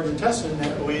our large intestine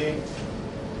that we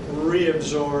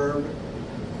reabsorb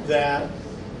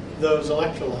those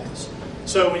electrolytes.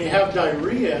 So when you have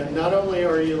diarrhea, not only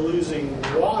are you losing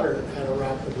water at a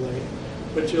rapid rate,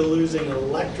 but you're losing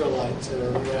electrolytes at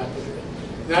a rapid rate.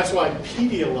 And that's why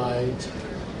Pedialyte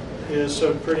is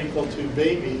so critical to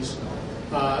babies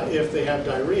if they have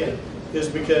diarrhea, is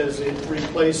because it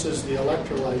replaces the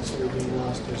electrolytes that are being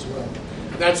lost as well.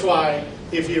 And that's why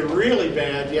if you're really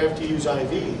bad, you have to use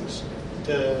IVs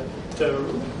to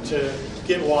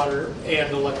get water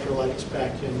and electrolytes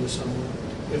back into someone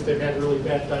if they've had really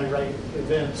bad diarrhea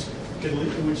events,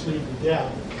 which lead to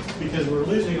death, because we're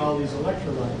losing all these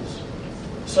electrolytes.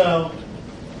 So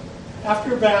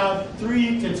after about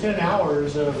 3 to 10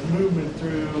 hours of movement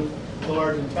through the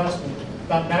large intestine,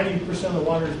 about 90% of the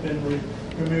water has been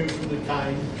removed from the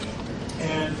chyme,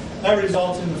 and that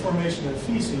results in the formation of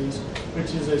feces,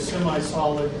 which is a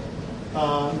semi-solid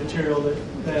material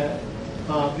that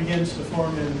begins to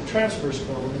form in the transverse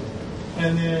colon.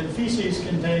 And then feces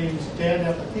contains dead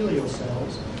epithelial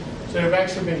cells. So there have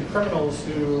actually been criminals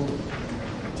who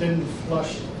didn't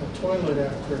flush a toilet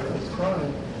after a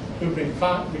crime who've been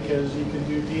caught because you can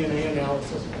do DNA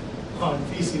analysis on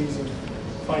feces and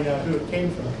find out who it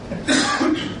came from.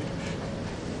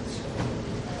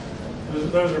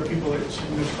 Those are people that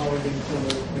shouldn't have probably been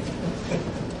killed.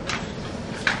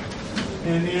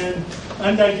 And then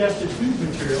undigested food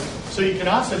material. So you can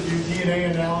also do DNA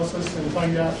analysis and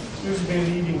find out who's been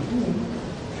eating whom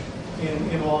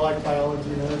in wildlife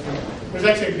biology and other things. There's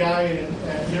actually a guy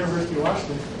at University of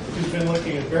Washington who's been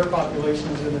looking at bear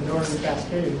populations in the northern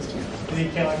Cascades, and he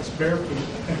collects bear poop.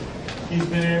 He's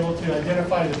been able to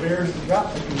identify the bears that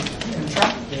drop the poop and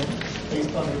track them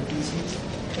based on their feces,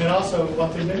 and also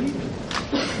what they've been eating,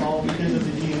 all because of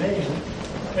the DNA in it.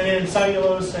 And then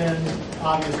cellulose and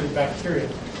obviously bacteria.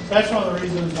 That's one of the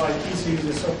reasons why feces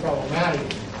is so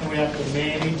problematic, and we have to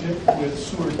manage it with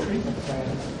sewer treatment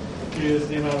plants, is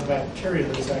the amount of bacteria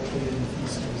that's actually in the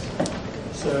feces.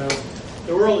 So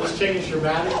the world has changed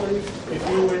dramatically. If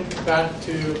you went back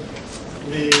to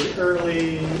the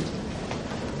early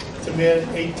to mid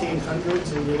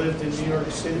 1800s and you lived in New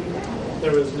York City,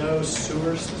 there was no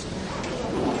sewer system.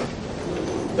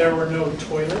 There were no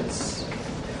toilets,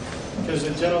 because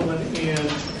the gentleman in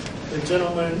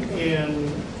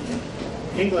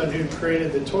England who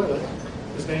created the toilet,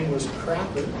 his name was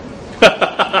Crapper.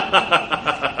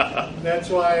 That's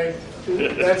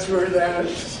where that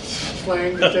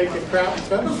slang to take a crap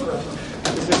comes from.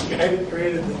 Because this guy who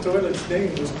created the toilet's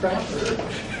name was Crapper.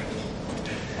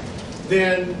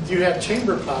 Then you have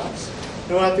chamber pots.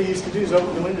 And what they used to do is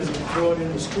open the windows and throw it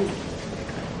in the street.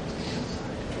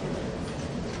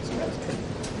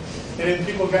 And then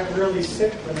people got really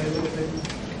sick when they lived in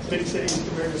big cities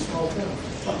compared to small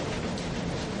towns.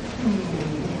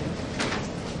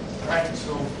 All right,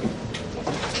 so.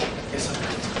 Yes, sir.